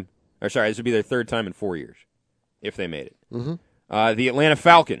this would be their third time in 4 years if they made it. Mm-hmm. The Atlanta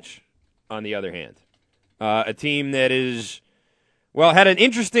Falcons, on the other hand, a team that had an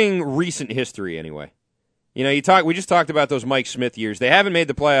interesting recent history anyway. You know, we just talked about those Mike Smith years. They haven't made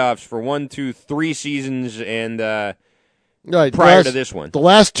the playoffs for 1, 2, 3 seasons, and prior to this one, the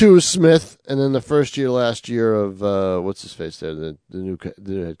last two was Smith, and then the first year last year of what's his face there, the new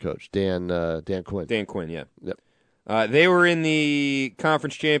head coach, Dan Quinn. Dan Quinn, yeah. Yep. They were in the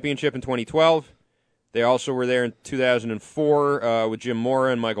conference championship in 2012. They also were there in 2004 with Jim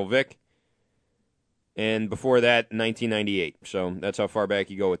Mora and Michael Vick. And before that, 1998. So that's how far back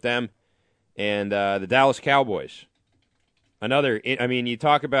you go with them. And the Dallas Cowboys. You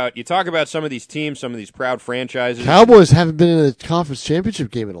talk about some of these teams, some of these proud franchises. Cowboys haven't been in a conference championship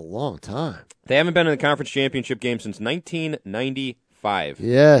game in a long time. They haven't been in the conference championship game since 1995.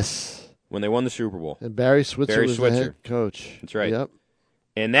 Yes. When they won the Super Bowl. And Barry Switzer was the head coach. That's right. Yep.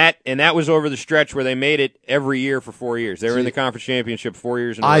 And that was over the stretch where they made it every year for 4 years. They were in the conference championship 4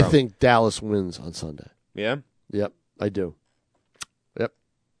 years in a row. I think Dallas wins on Sunday. Yeah? Yep, I do. Yep.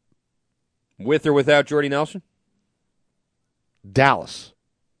 With or without Jordy Nelson? Dallas.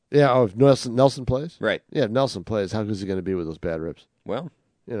 Yeah, if Nelson plays? Right. Yeah, if Nelson plays, how good is he going to be with those bad ribs? Well.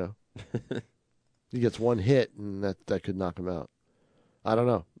 You know. He gets one hit, and that could knock him out. I don't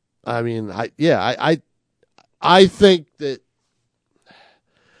know. I mean, I think that...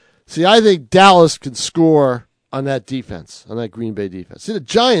 See, I think Dallas can score on that defense, on that Green Bay defense. See, the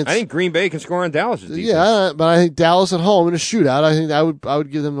Giants... I think Green Bay can score on Dallas' defense. Yeah, but I think Dallas at home in a shootout, I think I would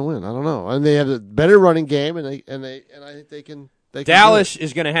give them the win. I don't know. And they have a better running game, and I think they can... Dallas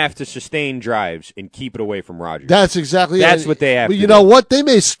is going to have to sustain drives and keep it away from Rodgers. That's exactly it. That's what they have to do. You know what? They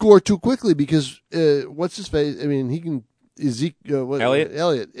may score too quickly because what's his face? I mean, he can... Ezekiel Elliott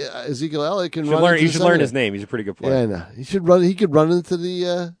can run. You should learn his name. He's a pretty good player. Yeah, no. He should run. He could run into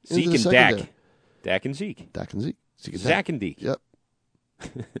the Zeke into the and Dak. Dak. Dak and Zeke. Dak and Zeke. Zach and Deke. Yep.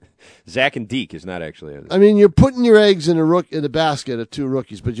 Zach and Deke is not actually. I mean, you're putting your eggs in a basket of two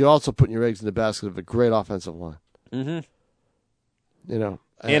rookies, but you're also putting your eggs in the basket of a great offensive line. Mm-hmm. You know,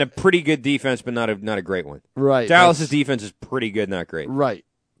 and a pretty good defense, but not a great one. Right. Dallas's defense is pretty good, not great. Right.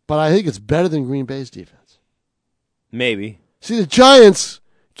 But I think it's better than Green Bay's defense. Maybe. See, the Giants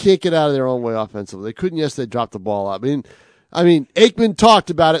can't get out of their own way offensively. They couldn't yesterday drop the ball out. I mean, Aikman talked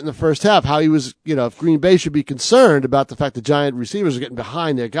about it in the first half, how he was, if Green Bay should be concerned about the fact the Giant receivers are getting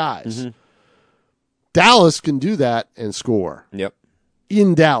behind their guys. Mm-hmm. Dallas can do that and score. Yep.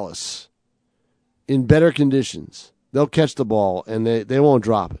 In Dallas, in better conditions, they'll catch the ball and they won't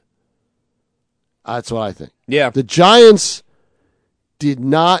drop it. That's what I think. Yeah. The Giants did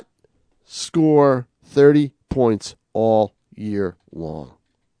not score 30 points all year long.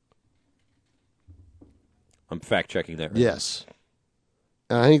 I'm fact-checking that right Yes.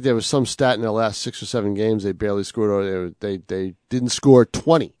 And I think there was some stat in their last 6 or 7 games they barely scored, or they didn't score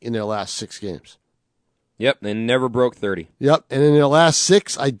 20 in their last 6 games. Yep, they never broke 30. Yep, and in their last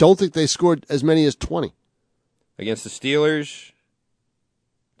 6, I don't think they scored as many as 20. Against the Steelers,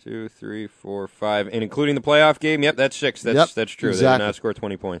 2, 3, 4, 5, and including the playoff game, yep, that's 6. That's true. Exactly. They did not score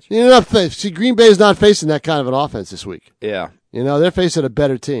 20 points. See, Green Bay's not facing that kind of an offense this week. Yeah. They're facing a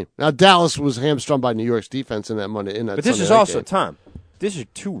better team. Now, Dallas was hamstrung by New York's defense in that Monday. But this is also, Tom, this is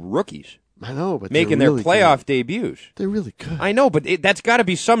 2 rookies. I know, but making they're their really playoff good. debuts. They're really good. I know, but that's got to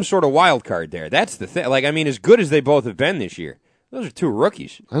be some sort of wild card there. That's the thing. As good as they both have been this year, those are 2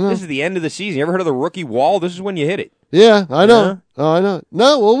 rookies. I know. This is the end of the season. You ever heard of the rookie wall? This is when you hit it. Yeah, I know. Oh, I know.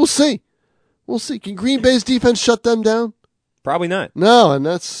 No, well, we'll see. We'll see. Can Green Bay's defense shut them down? Probably not. No, and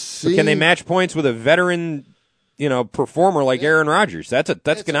that's... But can they match points with a veteran, performer like Aaron Rodgers? That's not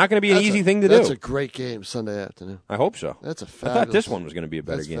going to be an easy thing to do. That's a great game Sunday afternoon. I hope so. That's a fabulous... I thought this one was going to be a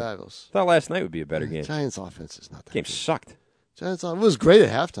better game. Fabulous. I thought last night would be a better game. Giants offense is not that game good. Sucked. Giants it was great at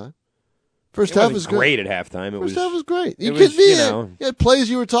halftime. First half was great at halftime. First half was great. You had plays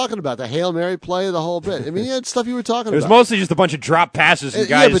you were talking about, the Hail Mary play, the whole bit. You had stuff you were talking about. It was mostly just a bunch of drop passes and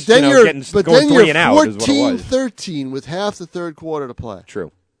guys but then going 3 and out is what it was. 14-13 with half the third quarter to play.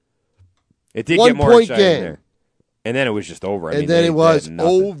 True. It did get more exciting there. And then it was just over. Then it was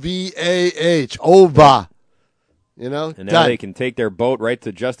OVAH. Ova. And now they can take their boat right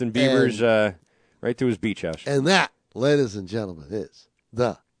to Justin Bieber's Right to his beach house. And that, ladies and gentlemen, is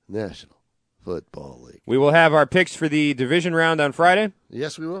the National Football League. We will have our picks for the division round on Friday.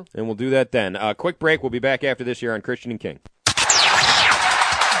 Yes, we will. And we'll do that then. Quick break. We'll be back after this here on Christian and King.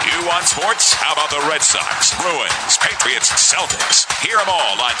 You want sports? How about the Red Sox, Bruins, Patriots, Celtics? Hear them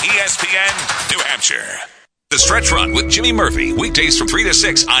all on ESPN New Hampshire. The Stretch Run with Jimmy Murphy, weekdays from 3 to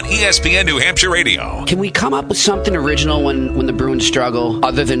 6 on ESPN New Hampshire Radio. Can we come up with something original when the Bruins struggle,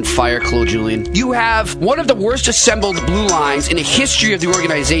 other than fire Claude Julien? You have one of the worst assembled blue lines in the history of the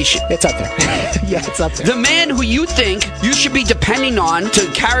organization. It's up there. Yeah, it's up there. The man who you think you should be depending on to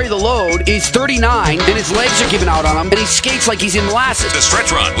carry the load is 39, and his legs are giving out on him, and he skates like he's in molasses. The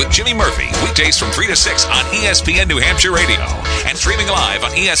Stretch Run with Jimmy Murphy, weekdays from 3 to 6 on ESPN New Hampshire Radio and streaming live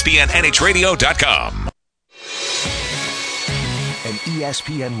on ESPNNHradio.com. An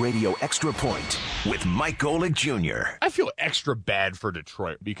ESPN Radio Extra Point with Mike Golick Jr. I feel extra bad for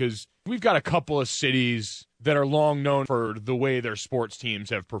Detroit because we've got a couple of cities that are long known for the way their sports teams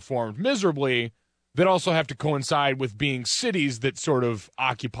have performed miserably that also have to coincide with being cities that sort of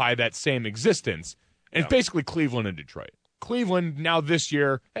occupy that same existence. And it's basically Cleveland and Detroit. Cleveland now this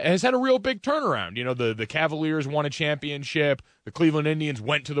year has had a real big turnaround. You know, the Cavaliers won a championship. The Cleveland Indians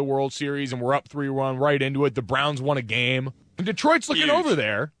went to the World Series and were up 3-1 right into it. The Browns won a game. And Detroit's looking over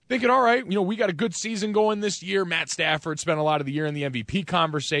there thinking, all right, we got a good season going this year. Matt Stafford spent a lot of the year in the MVP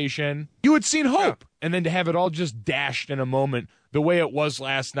conversation. You had seen hope. Yeah. And then to have it all just dashed in a moment the way it was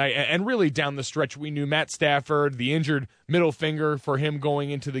last night. And really down the stretch, we knew Matt Stafford, the injured middle finger for him going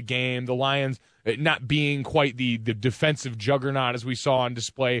into the game, the Lions not being quite the defensive juggernaut as we saw on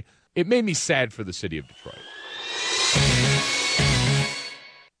display. It made me sad for the city of Detroit.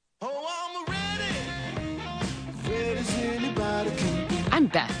 I'm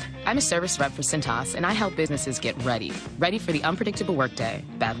Beth. I'm a service rep for Cintas, and I help businesses get ready for the unpredictable workday,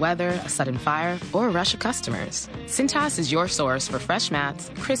 bad weather, a sudden fire, or a rush of customers. Cintas is your source for fresh mats,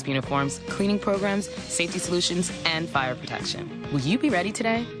 crisp uniforms, cleaning programs, safety solutions, and fire protection. Will you be ready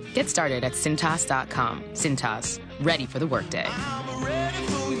today? Get started at Cintas.com. Cintas, ready for the workday.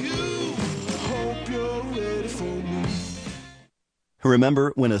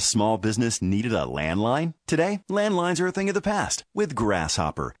 Remember when a small business needed a landline? Today, landlines are a thing of the past with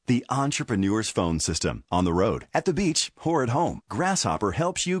Grasshopper, the entrepreneur's phone system. On the road, at the beach, or at home, Grasshopper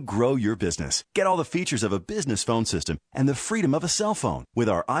helps you grow your business. Get all the features of a business phone system and the freedom of a cell phone with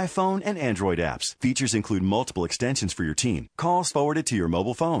our iPhone and Android apps. Features include multiple extensions for your team, calls forwarded to your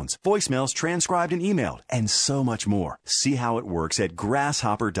mobile phones, voicemails transcribed and emailed, and so much more. See how it works at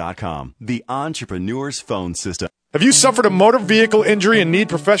grasshopper.com, the entrepreneur's phone system. Have you suffered a motor vehicle injury and need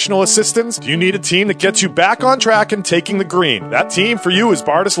professional assistance? Do you need a team that gets you back on track and taking the green? That team for you is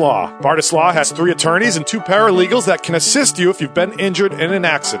Bardis Law. Bardis Law has 3 attorneys and 2 paralegals that can assist you if you've been injured in an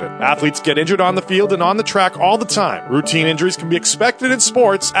accident. Athletes get injured on the field and on the track all the time. Routine injuries can be expected in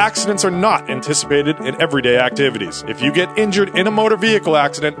sports. Accidents are not anticipated in everyday activities. If you get injured in a motor vehicle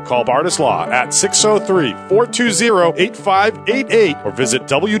accident, call Bardis Law at 603-420-8588 or visit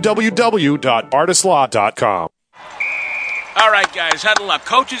www.bardislaw.com. All right, guys, huddle up.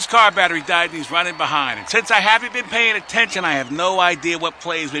 Coach's car battery died and he's running behind. And since I haven't been paying attention, I have no idea what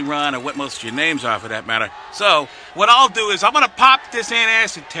plays we run or what most of your names are for that matter. So what I'll do is I'm going to pop this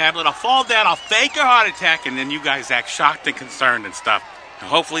antacid tablet. I'll fall down, I'll fake a heart attack, and then you guys act shocked and concerned and stuff. And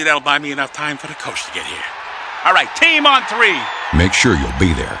hopefully that'll buy me enough time for the coach to get here. All right, team on 3. Make sure you'll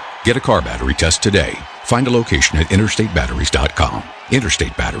be there. Get a car battery test today. Find a location at interstatebatteries.com.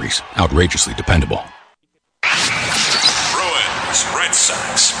 Interstate Batteries. Outrageously dependable. Red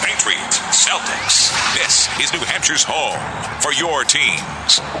Sox, Patriots, Celtics. This is New Hampshire's home for your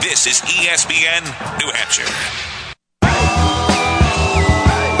teams. This is ESPN New Hampshire.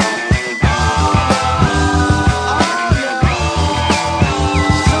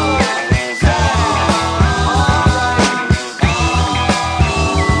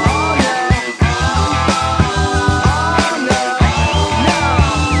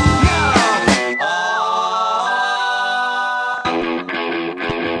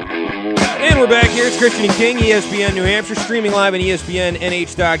 We're back here. It's Christian and King, ESPN New Hampshire, streaming live on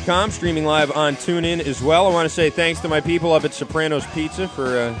ESPNNH.com, streaming live on TuneIn as well. I want to say thanks to my people up at Soprano's Pizza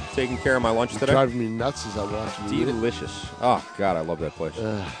for taking care of my lunch today. Driving me nuts as I watch you. Delicious. Oh, God, I love that place.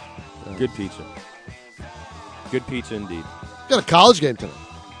 Good pizza. Good pizza indeed. Got a college game tonight.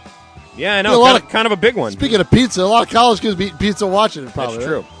 Yeah, I know. Kind of a big one. Speaking of pizza, a lot of college kids eat pizza watching it, probably. That's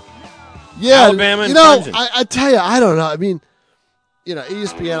true. Yeah. Alabama and Clemson. I tell you, I don't know. I mean,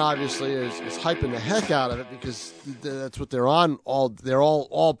 ESPN obviously is hyping the heck out of it because that's what they're on. They're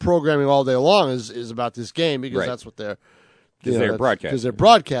all programming all day long is about this game because that's what they're Because they're broadcasting. Because they're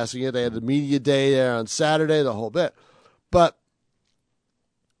broadcasting it. They had the media day there on Saturday, the whole bit. But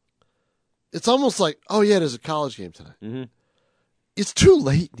it's almost like, oh, yeah, there's a college game tonight. Mm-hmm. It's too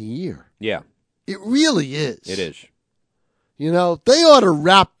late in the year. Yeah. It really is. It is. You know, they ought to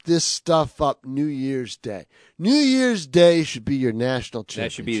wrap this stuff up New Year's Day. New Year's Day should be your national championship.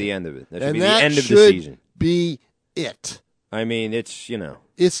 That should be the end of it. That should and be the that end of the should season. Be it. I mean, it's, you know.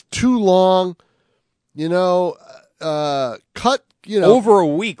 It's too long. You know, cut, you know. Over a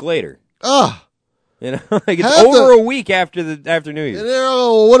week later. You know, like it's Have over a week after New Year's. And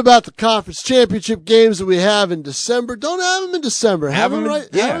well, what about the conference championship games that we have in December? Don't have them in December. Have them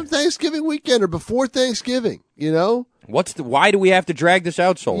Have them Thanksgiving weekend or before Thanksgiving, you know? Why do we have to drag this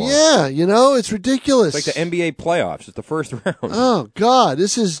out so long? Yeah, you know, it's ridiculous. It's like the NBA playoffs. It's the first round. Oh, God.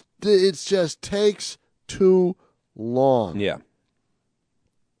 It just takes too long. Yeah.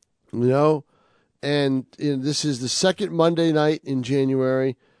 You know? And this is the second Monday night in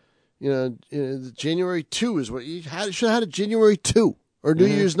January. You know, January 2 is what you should have had it January 2 or New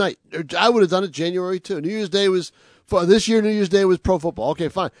Year's night. I would have done it January 2. New Year's Day was this year. New Year's Day was pro football. Okay,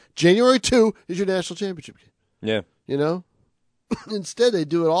 fine. January 2 is your national championship game. Yeah. You know, instead they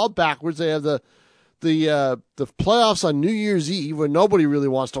do it all backwards. They have the playoffs on New Year's Eve when nobody really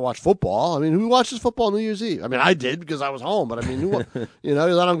wants to watch football. I mean, who watches football on New Year's Eve? I mean, I did because I was home, but I mean, you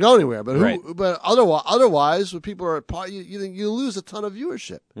know, I don't go anywhere. But right. But otherwise, when people are at party, you lose a ton of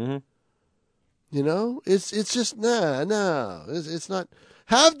viewership. Mm-hmm. You know, it's just no, it's not.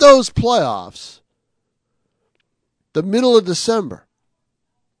 Have those playoffs the middle of December,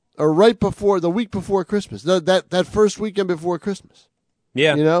 or right before the week before Christmas. That first weekend before Christmas.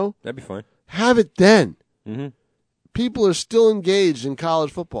 Yeah, you know, that'd be fine. Have it then. Mm-hmm. People are still engaged in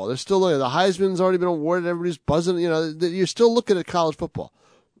college football. They're still looking. The Heisman's already been awarded. Everybody's buzzing. You know, you're still looking at college football.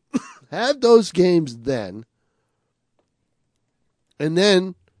 Have those games then, and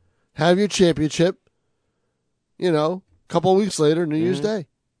then have your championship, you know, a couple of weeks later, New Year's Day,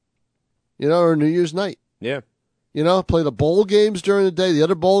 you know, or New Year's night. Yeah. You know, play the bowl games during the day, the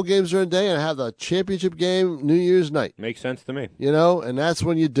other bowl games during the day, and have the championship game New Year's night. Makes sense to me. You know, and that's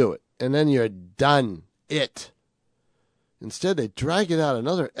when you do it. And then you're done. Instead, they drag it out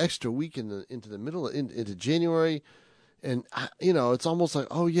another extra week into the middle, into January. And, you know, it's almost like,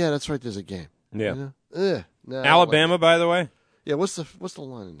 oh, yeah, that's right, there's a game. Yeah. You know? No, Alabama, by the way. Yeah, what's the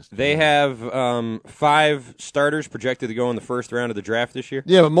line in this? They have 5 starters projected to go in the first round of the draft this year.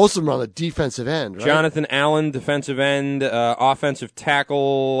 Yeah, but most of them are on the defensive end, right? Jonathan Allen, defensive end. Offensive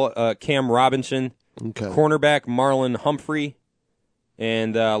tackle, Cam Robinson. Okay. Cornerback, Marlon Humphrey.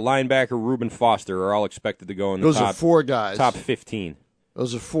 And linebacker, Reuben Foster are all expected to go in the Those are 4 guys. Top 15.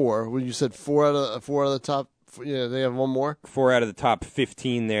 Those are 4. When you said 4 out of the top, yeah, they have one more? 4 out of the top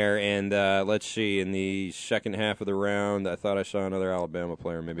 15 there. And let's see, in the second half of the round, I thought I saw another Alabama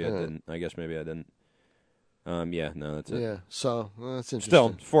player. Maybe I didn't. I guess maybe I didn't. Yeah, no, that's it. Yeah, so that's interesting.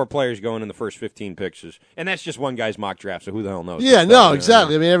 Still, 4 players going in the first 15 picks. And that's just one guy's mock draft, so who the hell knows? Yeah, no,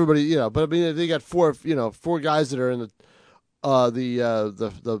 exactly. I mean, everybody, you know, but I mean, they got 4 guys that are in the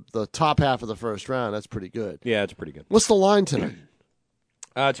top half of the first round. That's pretty good. Yeah, it's pretty good. What's the line tonight?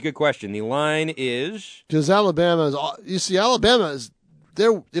 It's a good question. The line is because Alabama is. You see, Alabama is.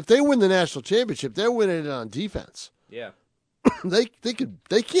 If they win the national championship, they're winning it on defense. Yeah, they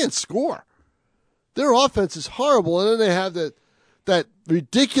can't score. Their offense is horrible, and then they have that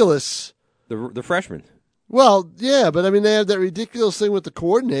ridiculous the freshman. Well, yeah, but I mean they have that ridiculous thing with the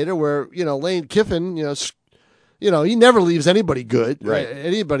coordinator where Lane Kiffin, he never leaves anybody good, right?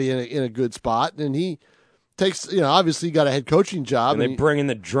 Anybody in a good spot, and he takes, obviously he got a head coaching job, and they bring in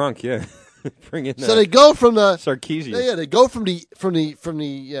the drunk, yeah. So they go from the Sarkisian. Yeah, they go from the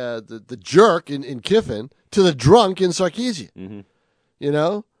jerk in Kiffin to the drunk in Sarkisian.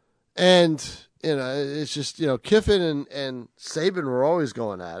 Mm-hmm. And it's just Kiffin and Saban were always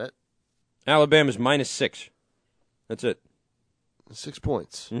going at it. Alabama's -6. That's it. 6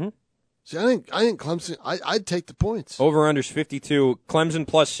 points. Mm-hmm. See, I think Clemson. I'd take the points. Over/under's 52. Clemson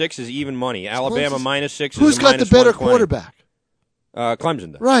 +6 is even money. Alabama -6 is who's got the better quarterback?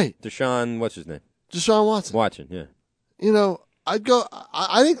 Clemson does. Right. Deshaun, what's his name? Deshaun Watson. Watson, yeah. I'd go.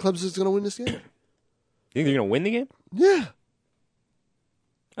 I think Clemson's going to win this game. You think they're going to win the game? Yeah.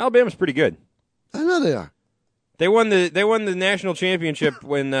 Alabama's pretty good. I know they are. They won the national championship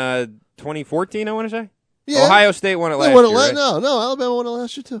when 2014. I want to say. Yeah. Ohio State won it last year. Right? No, Alabama won it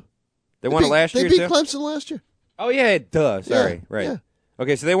last year too. They won it last year. They beat too? Clemson last year. Oh yeah, it does. Sorry, right. Yeah.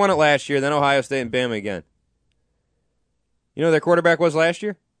 Okay, so they won it last year. Then Ohio State and Bama again. You know who their quarterback was last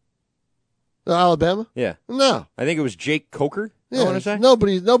year? Alabama? Yeah. No. I think it was Jake Coker. Yeah, I want to say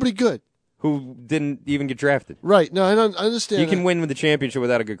nobody good. who didn't even get drafted. Right. No, I understand. You can win with the championship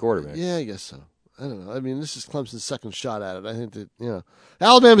without a good quarterback. Yeah, I guess so. I don't know. I mean, this is Clemson's second shot at it. I think that,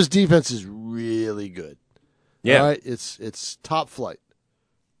 Alabama's defense is really good. Yeah. All right? It's top flight.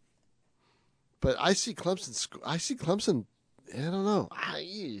 But I see Clemson. I don't know.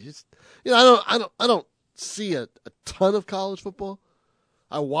 I don't see a ton of college football.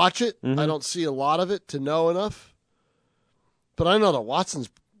 I watch it. Mm-hmm. I don't see a lot of it to know enough. But I know that Watson's,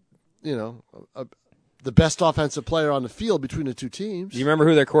 the best offensive player on the field between the two teams. Do you remember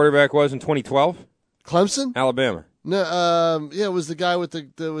who their quarterback was in 2012? Clemson? Alabama. No, it was the guy with the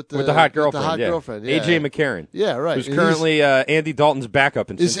hot girlfriend. The hot girlfriend. Yeah. AJ McCarron. Yeah, right. Who's currently Andy Dalton's backup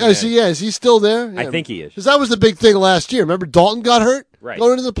in Cincinnati. Is he still there? Yeah. I think he is. Because that was the big thing last year. Remember, Dalton got hurt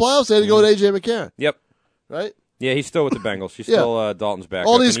going into the playoffs. They had to go with AJ McCarron. Yep. Right. Yeah, he's still with the Bengals. He's still Dalton's backup.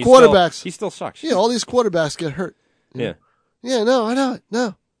 All these quarterbacks. He still sucks. Yeah, all these quarterbacks get hurt. Yeah. Yeah. No, I know it.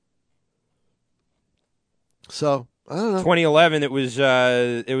 No. So I don't know. 2011, it was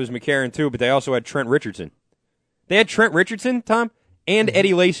McCarron too, but they also had Trent Richardson. They had Trent Richardson, Tom, and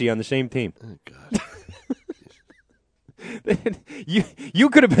Eddie Lacy on the same team. Oh God! you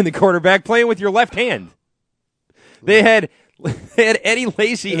could have been the quarterback playing with your left hand. They had Eddie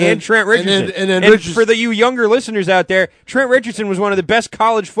Lacy and Trent Richardson. And then Richardson. For you younger listeners out there, Trent Richardson was one of the best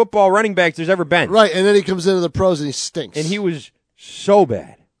college football running backs there's ever been. Right, and then he comes into the pros and he stinks. And he was so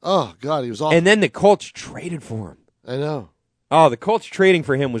bad. Oh God, he was awful. And then the Colts traded for him. I know. Oh, the Colts trading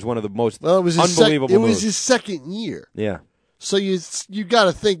for him was one of the most unbelievable moves. It was his second year. Yeah. So you got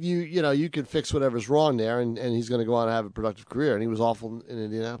to think you can fix whatever's wrong there, and he's going to go on and have a productive career. And he was awful in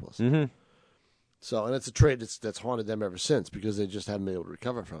Indianapolis. Mm-hmm. So, and it's a trade that's haunted them ever since because they just haven't been able to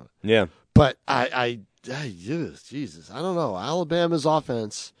recover from it. Yeah. But Jesus, I don't know. Alabama's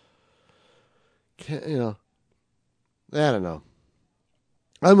offense, I don't know.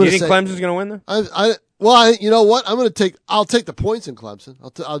 You think Clemson's going to win there? Well, you know what? I'll take the points in Clemson.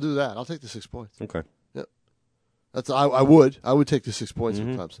 I'll do that. I'll take the 6 points. Okay. Yep. I would take the 6 points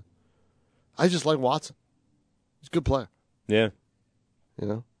in Clemson. I just like Watson. He's a good player. Yeah.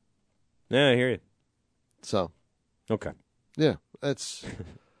 Yeah, I hear you. So. Okay. Yeah, that's,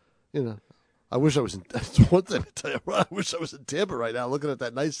 I wish I was in, that's one thing I tell you, I wish I was in Tampa right now looking at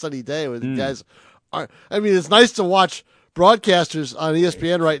that nice sunny day where the guys are, it's nice to watch broadcasters on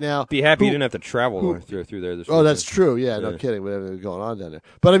ESPN right now. Be happy you didn't have to travel through there this week. Oh, that's true. Yeah, no kidding. With everything going on down there.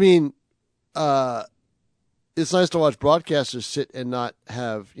 But it's nice to watch broadcasters sit and not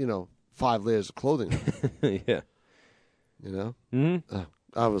have 5 layers of clothing. Yeah. Mm-hmm.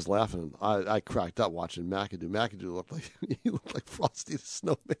 I was laughing. I cracked up watching McAdoo. McAdoo looked like Frosty the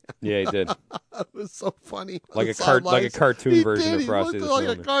Snowman. Yeah, he did. It was so funny. Like a cartoon version of Frosty the Snowman.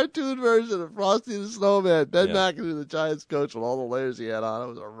 Like a cartoon version of Frosty the Snowman. Ben McAdoo, the Giants coach, with all the layers he had on. It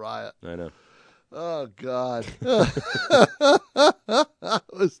was a riot. I know. Oh, God. I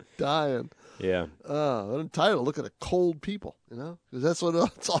was dying. Yeah. I'm tired of looking at cold people, because that's all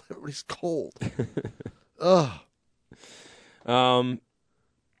everybody's cold.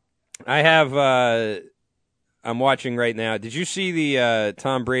 I have. I'm watching right now. Did you see the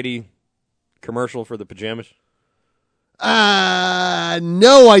Tom Brady commercial for the pajamas?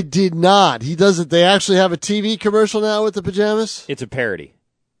 No, I did not. He doesn't. They actually have a TV commercial now with the pajamas. It's a parody.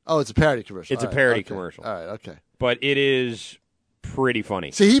 Oh, it's a parody commercial. It's a parody commercial. All right, okay. But it is pretty funny.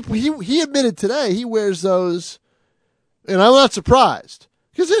 See, he admitted today he wears those, and I'm not surprised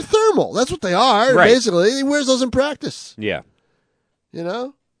because they're thermal. That's what they are, basically. He wears those in practice. Yeah.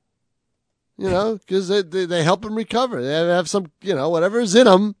 Because they help him recover. They have some, whatever's in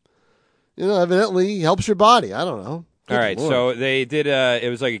them, evidently helps your body. I don't know. All right, so they did, it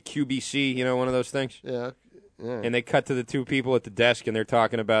was like a QBC, one of those things. Yeah. And they cut to the two people at the desk, and they're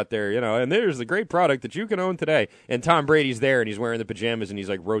talking about their, and there's the great product that you can own today. And Tom Brady's there, and he's wearing the pajamas, and he's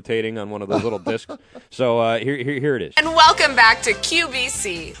like rotating on one of those little discs. So here it is. And welcome back to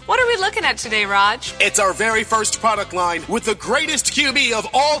QBC. What are we looking at today, Raj? It's our very first product line with the greatest QB of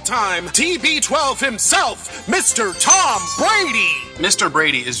all time, TB12 himself, Mr. Tom Brady. Mr.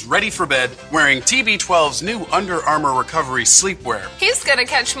 Brady is ready for bed wearing TB12's new Under Armour Recovery sleepwear. He's going to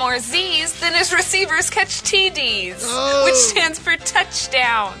catch more Z's than his receivers catch TDs, which stands for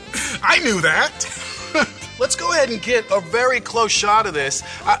touchdown. I knew that. Let's go ahead and get a very close shot of this.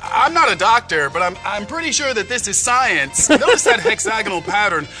 I'm not a doctor, but I'm pretty sure that this is science. Notice that hexagonal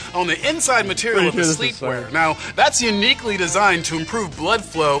pattern on the inside material of the sleepwear. Now, that's uniquely designed to improve blood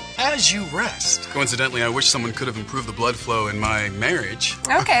flow as you rest. Coincidentally, I wish someone could have improved the blood flow in my marriage.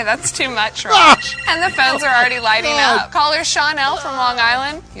 Okay, that's too much, Raj. And the phones are already lighting up. Caller Sean L. from Long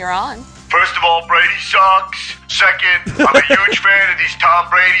Island, you're on. First of all, Brady sucks. Second, I'm a huge fan of these Tom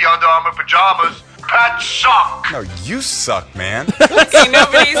Brady Under Armour pajamas. Pats suck. No, you suck, man. Okay,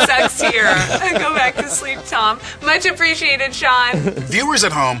 nobody sucks here. Go back to sleep, Tom. Much appreciated, Sean. Viewers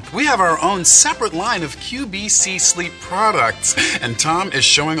at home, we have our own separate line of QBC sleep products, and Tom is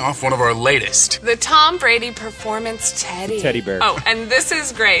showing off one of our latest. The Tom Brady Performance Teddy. The teddy bear. Oh, and this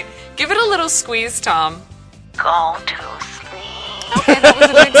is great. Give it a little squeeze, Tom. Go to sleep. Okay, that was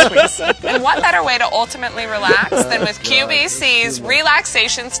a big squeeze. And what better way to ultimately relax than with QBC's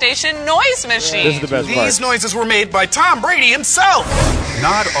Relaxation Station Noise Machine? This is the best part. These noises were made by Tom Brady himself.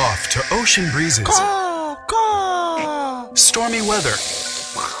 Nod off to ocean breezes. Stormy weather.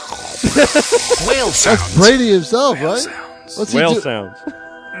 Whale sounds. That's Brady himself, right? What's Whale he do? sounds.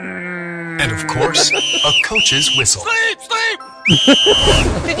 And of course, a coach's whistle. Sleep!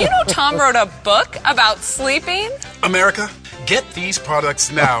 Did you know Tom wrote a book about sleeping? America, get these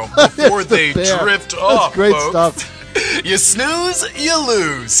products now before they drift off. That's great folks. stuff. You snooze, you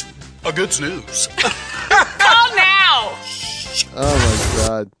lose. A good snooze. Call now! Oh my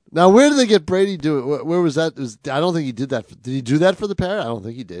God! Now, where did they get Brady do it? Where was that? I don't think he did that. Did he do that for the parody? I don't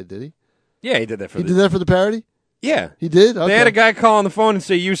think he did. Did he? Yeah, he did that for He did that for the parody? Yeah. He did? Okay. They had a guy call on the phone and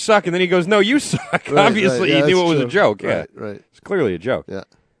say, "You suck," and then he goes, "No, you suck." Right, Obviously, right. Yeah, he knew that's it was true. a joke. Yeah, Right. It's clearly a joke.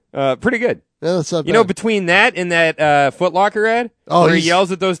 Yeah. Pretty good. Yeah, that's not You know, bad. between that and that Foot Locker ad, Oh, where he he's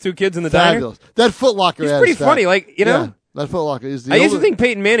yells at those two kids in the fabulous. That Foot Locker He's ad pretty is funny. Like, you know, Yeah, that Foot Locker is the I used to only- think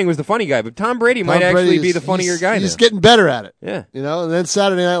Peyton Manning was the funny guy, but Tom Brady Tom might Brady actually be is- the funnier guy He's now. getting better at it. Yeah. You know, and then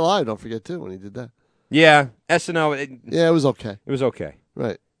Saturday Night Live, don't forget, too, when he did that. Yeah, SNL. Yeah, it was okay. It was okay.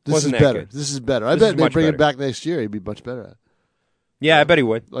 Right. This Wasn't is that better. good. This is better. I This bet is they much bring better. it back next year. He'd be much better at it. Yeah, I bet he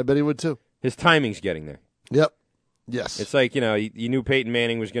would. I bet he would, too. His timing's getting there. Yep. Yes. It's like, you know, you knew Peyton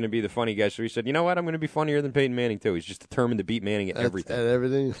Manning was going to be the funny guy, so he said, you know what, I'm going to be funnier than Peyton Manning, too. He's just determined to beat Manning at everything. At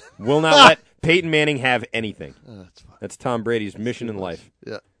everything. Will not let Peyton Manning have anything. Oh, that's fine. That's Tom Brady's mission in life.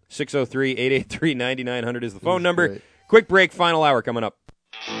 Yeah. 603-883-9900 is the phone That's number. great. Quick break, final hour coming up.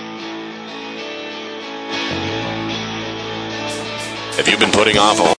 Have you been putting off all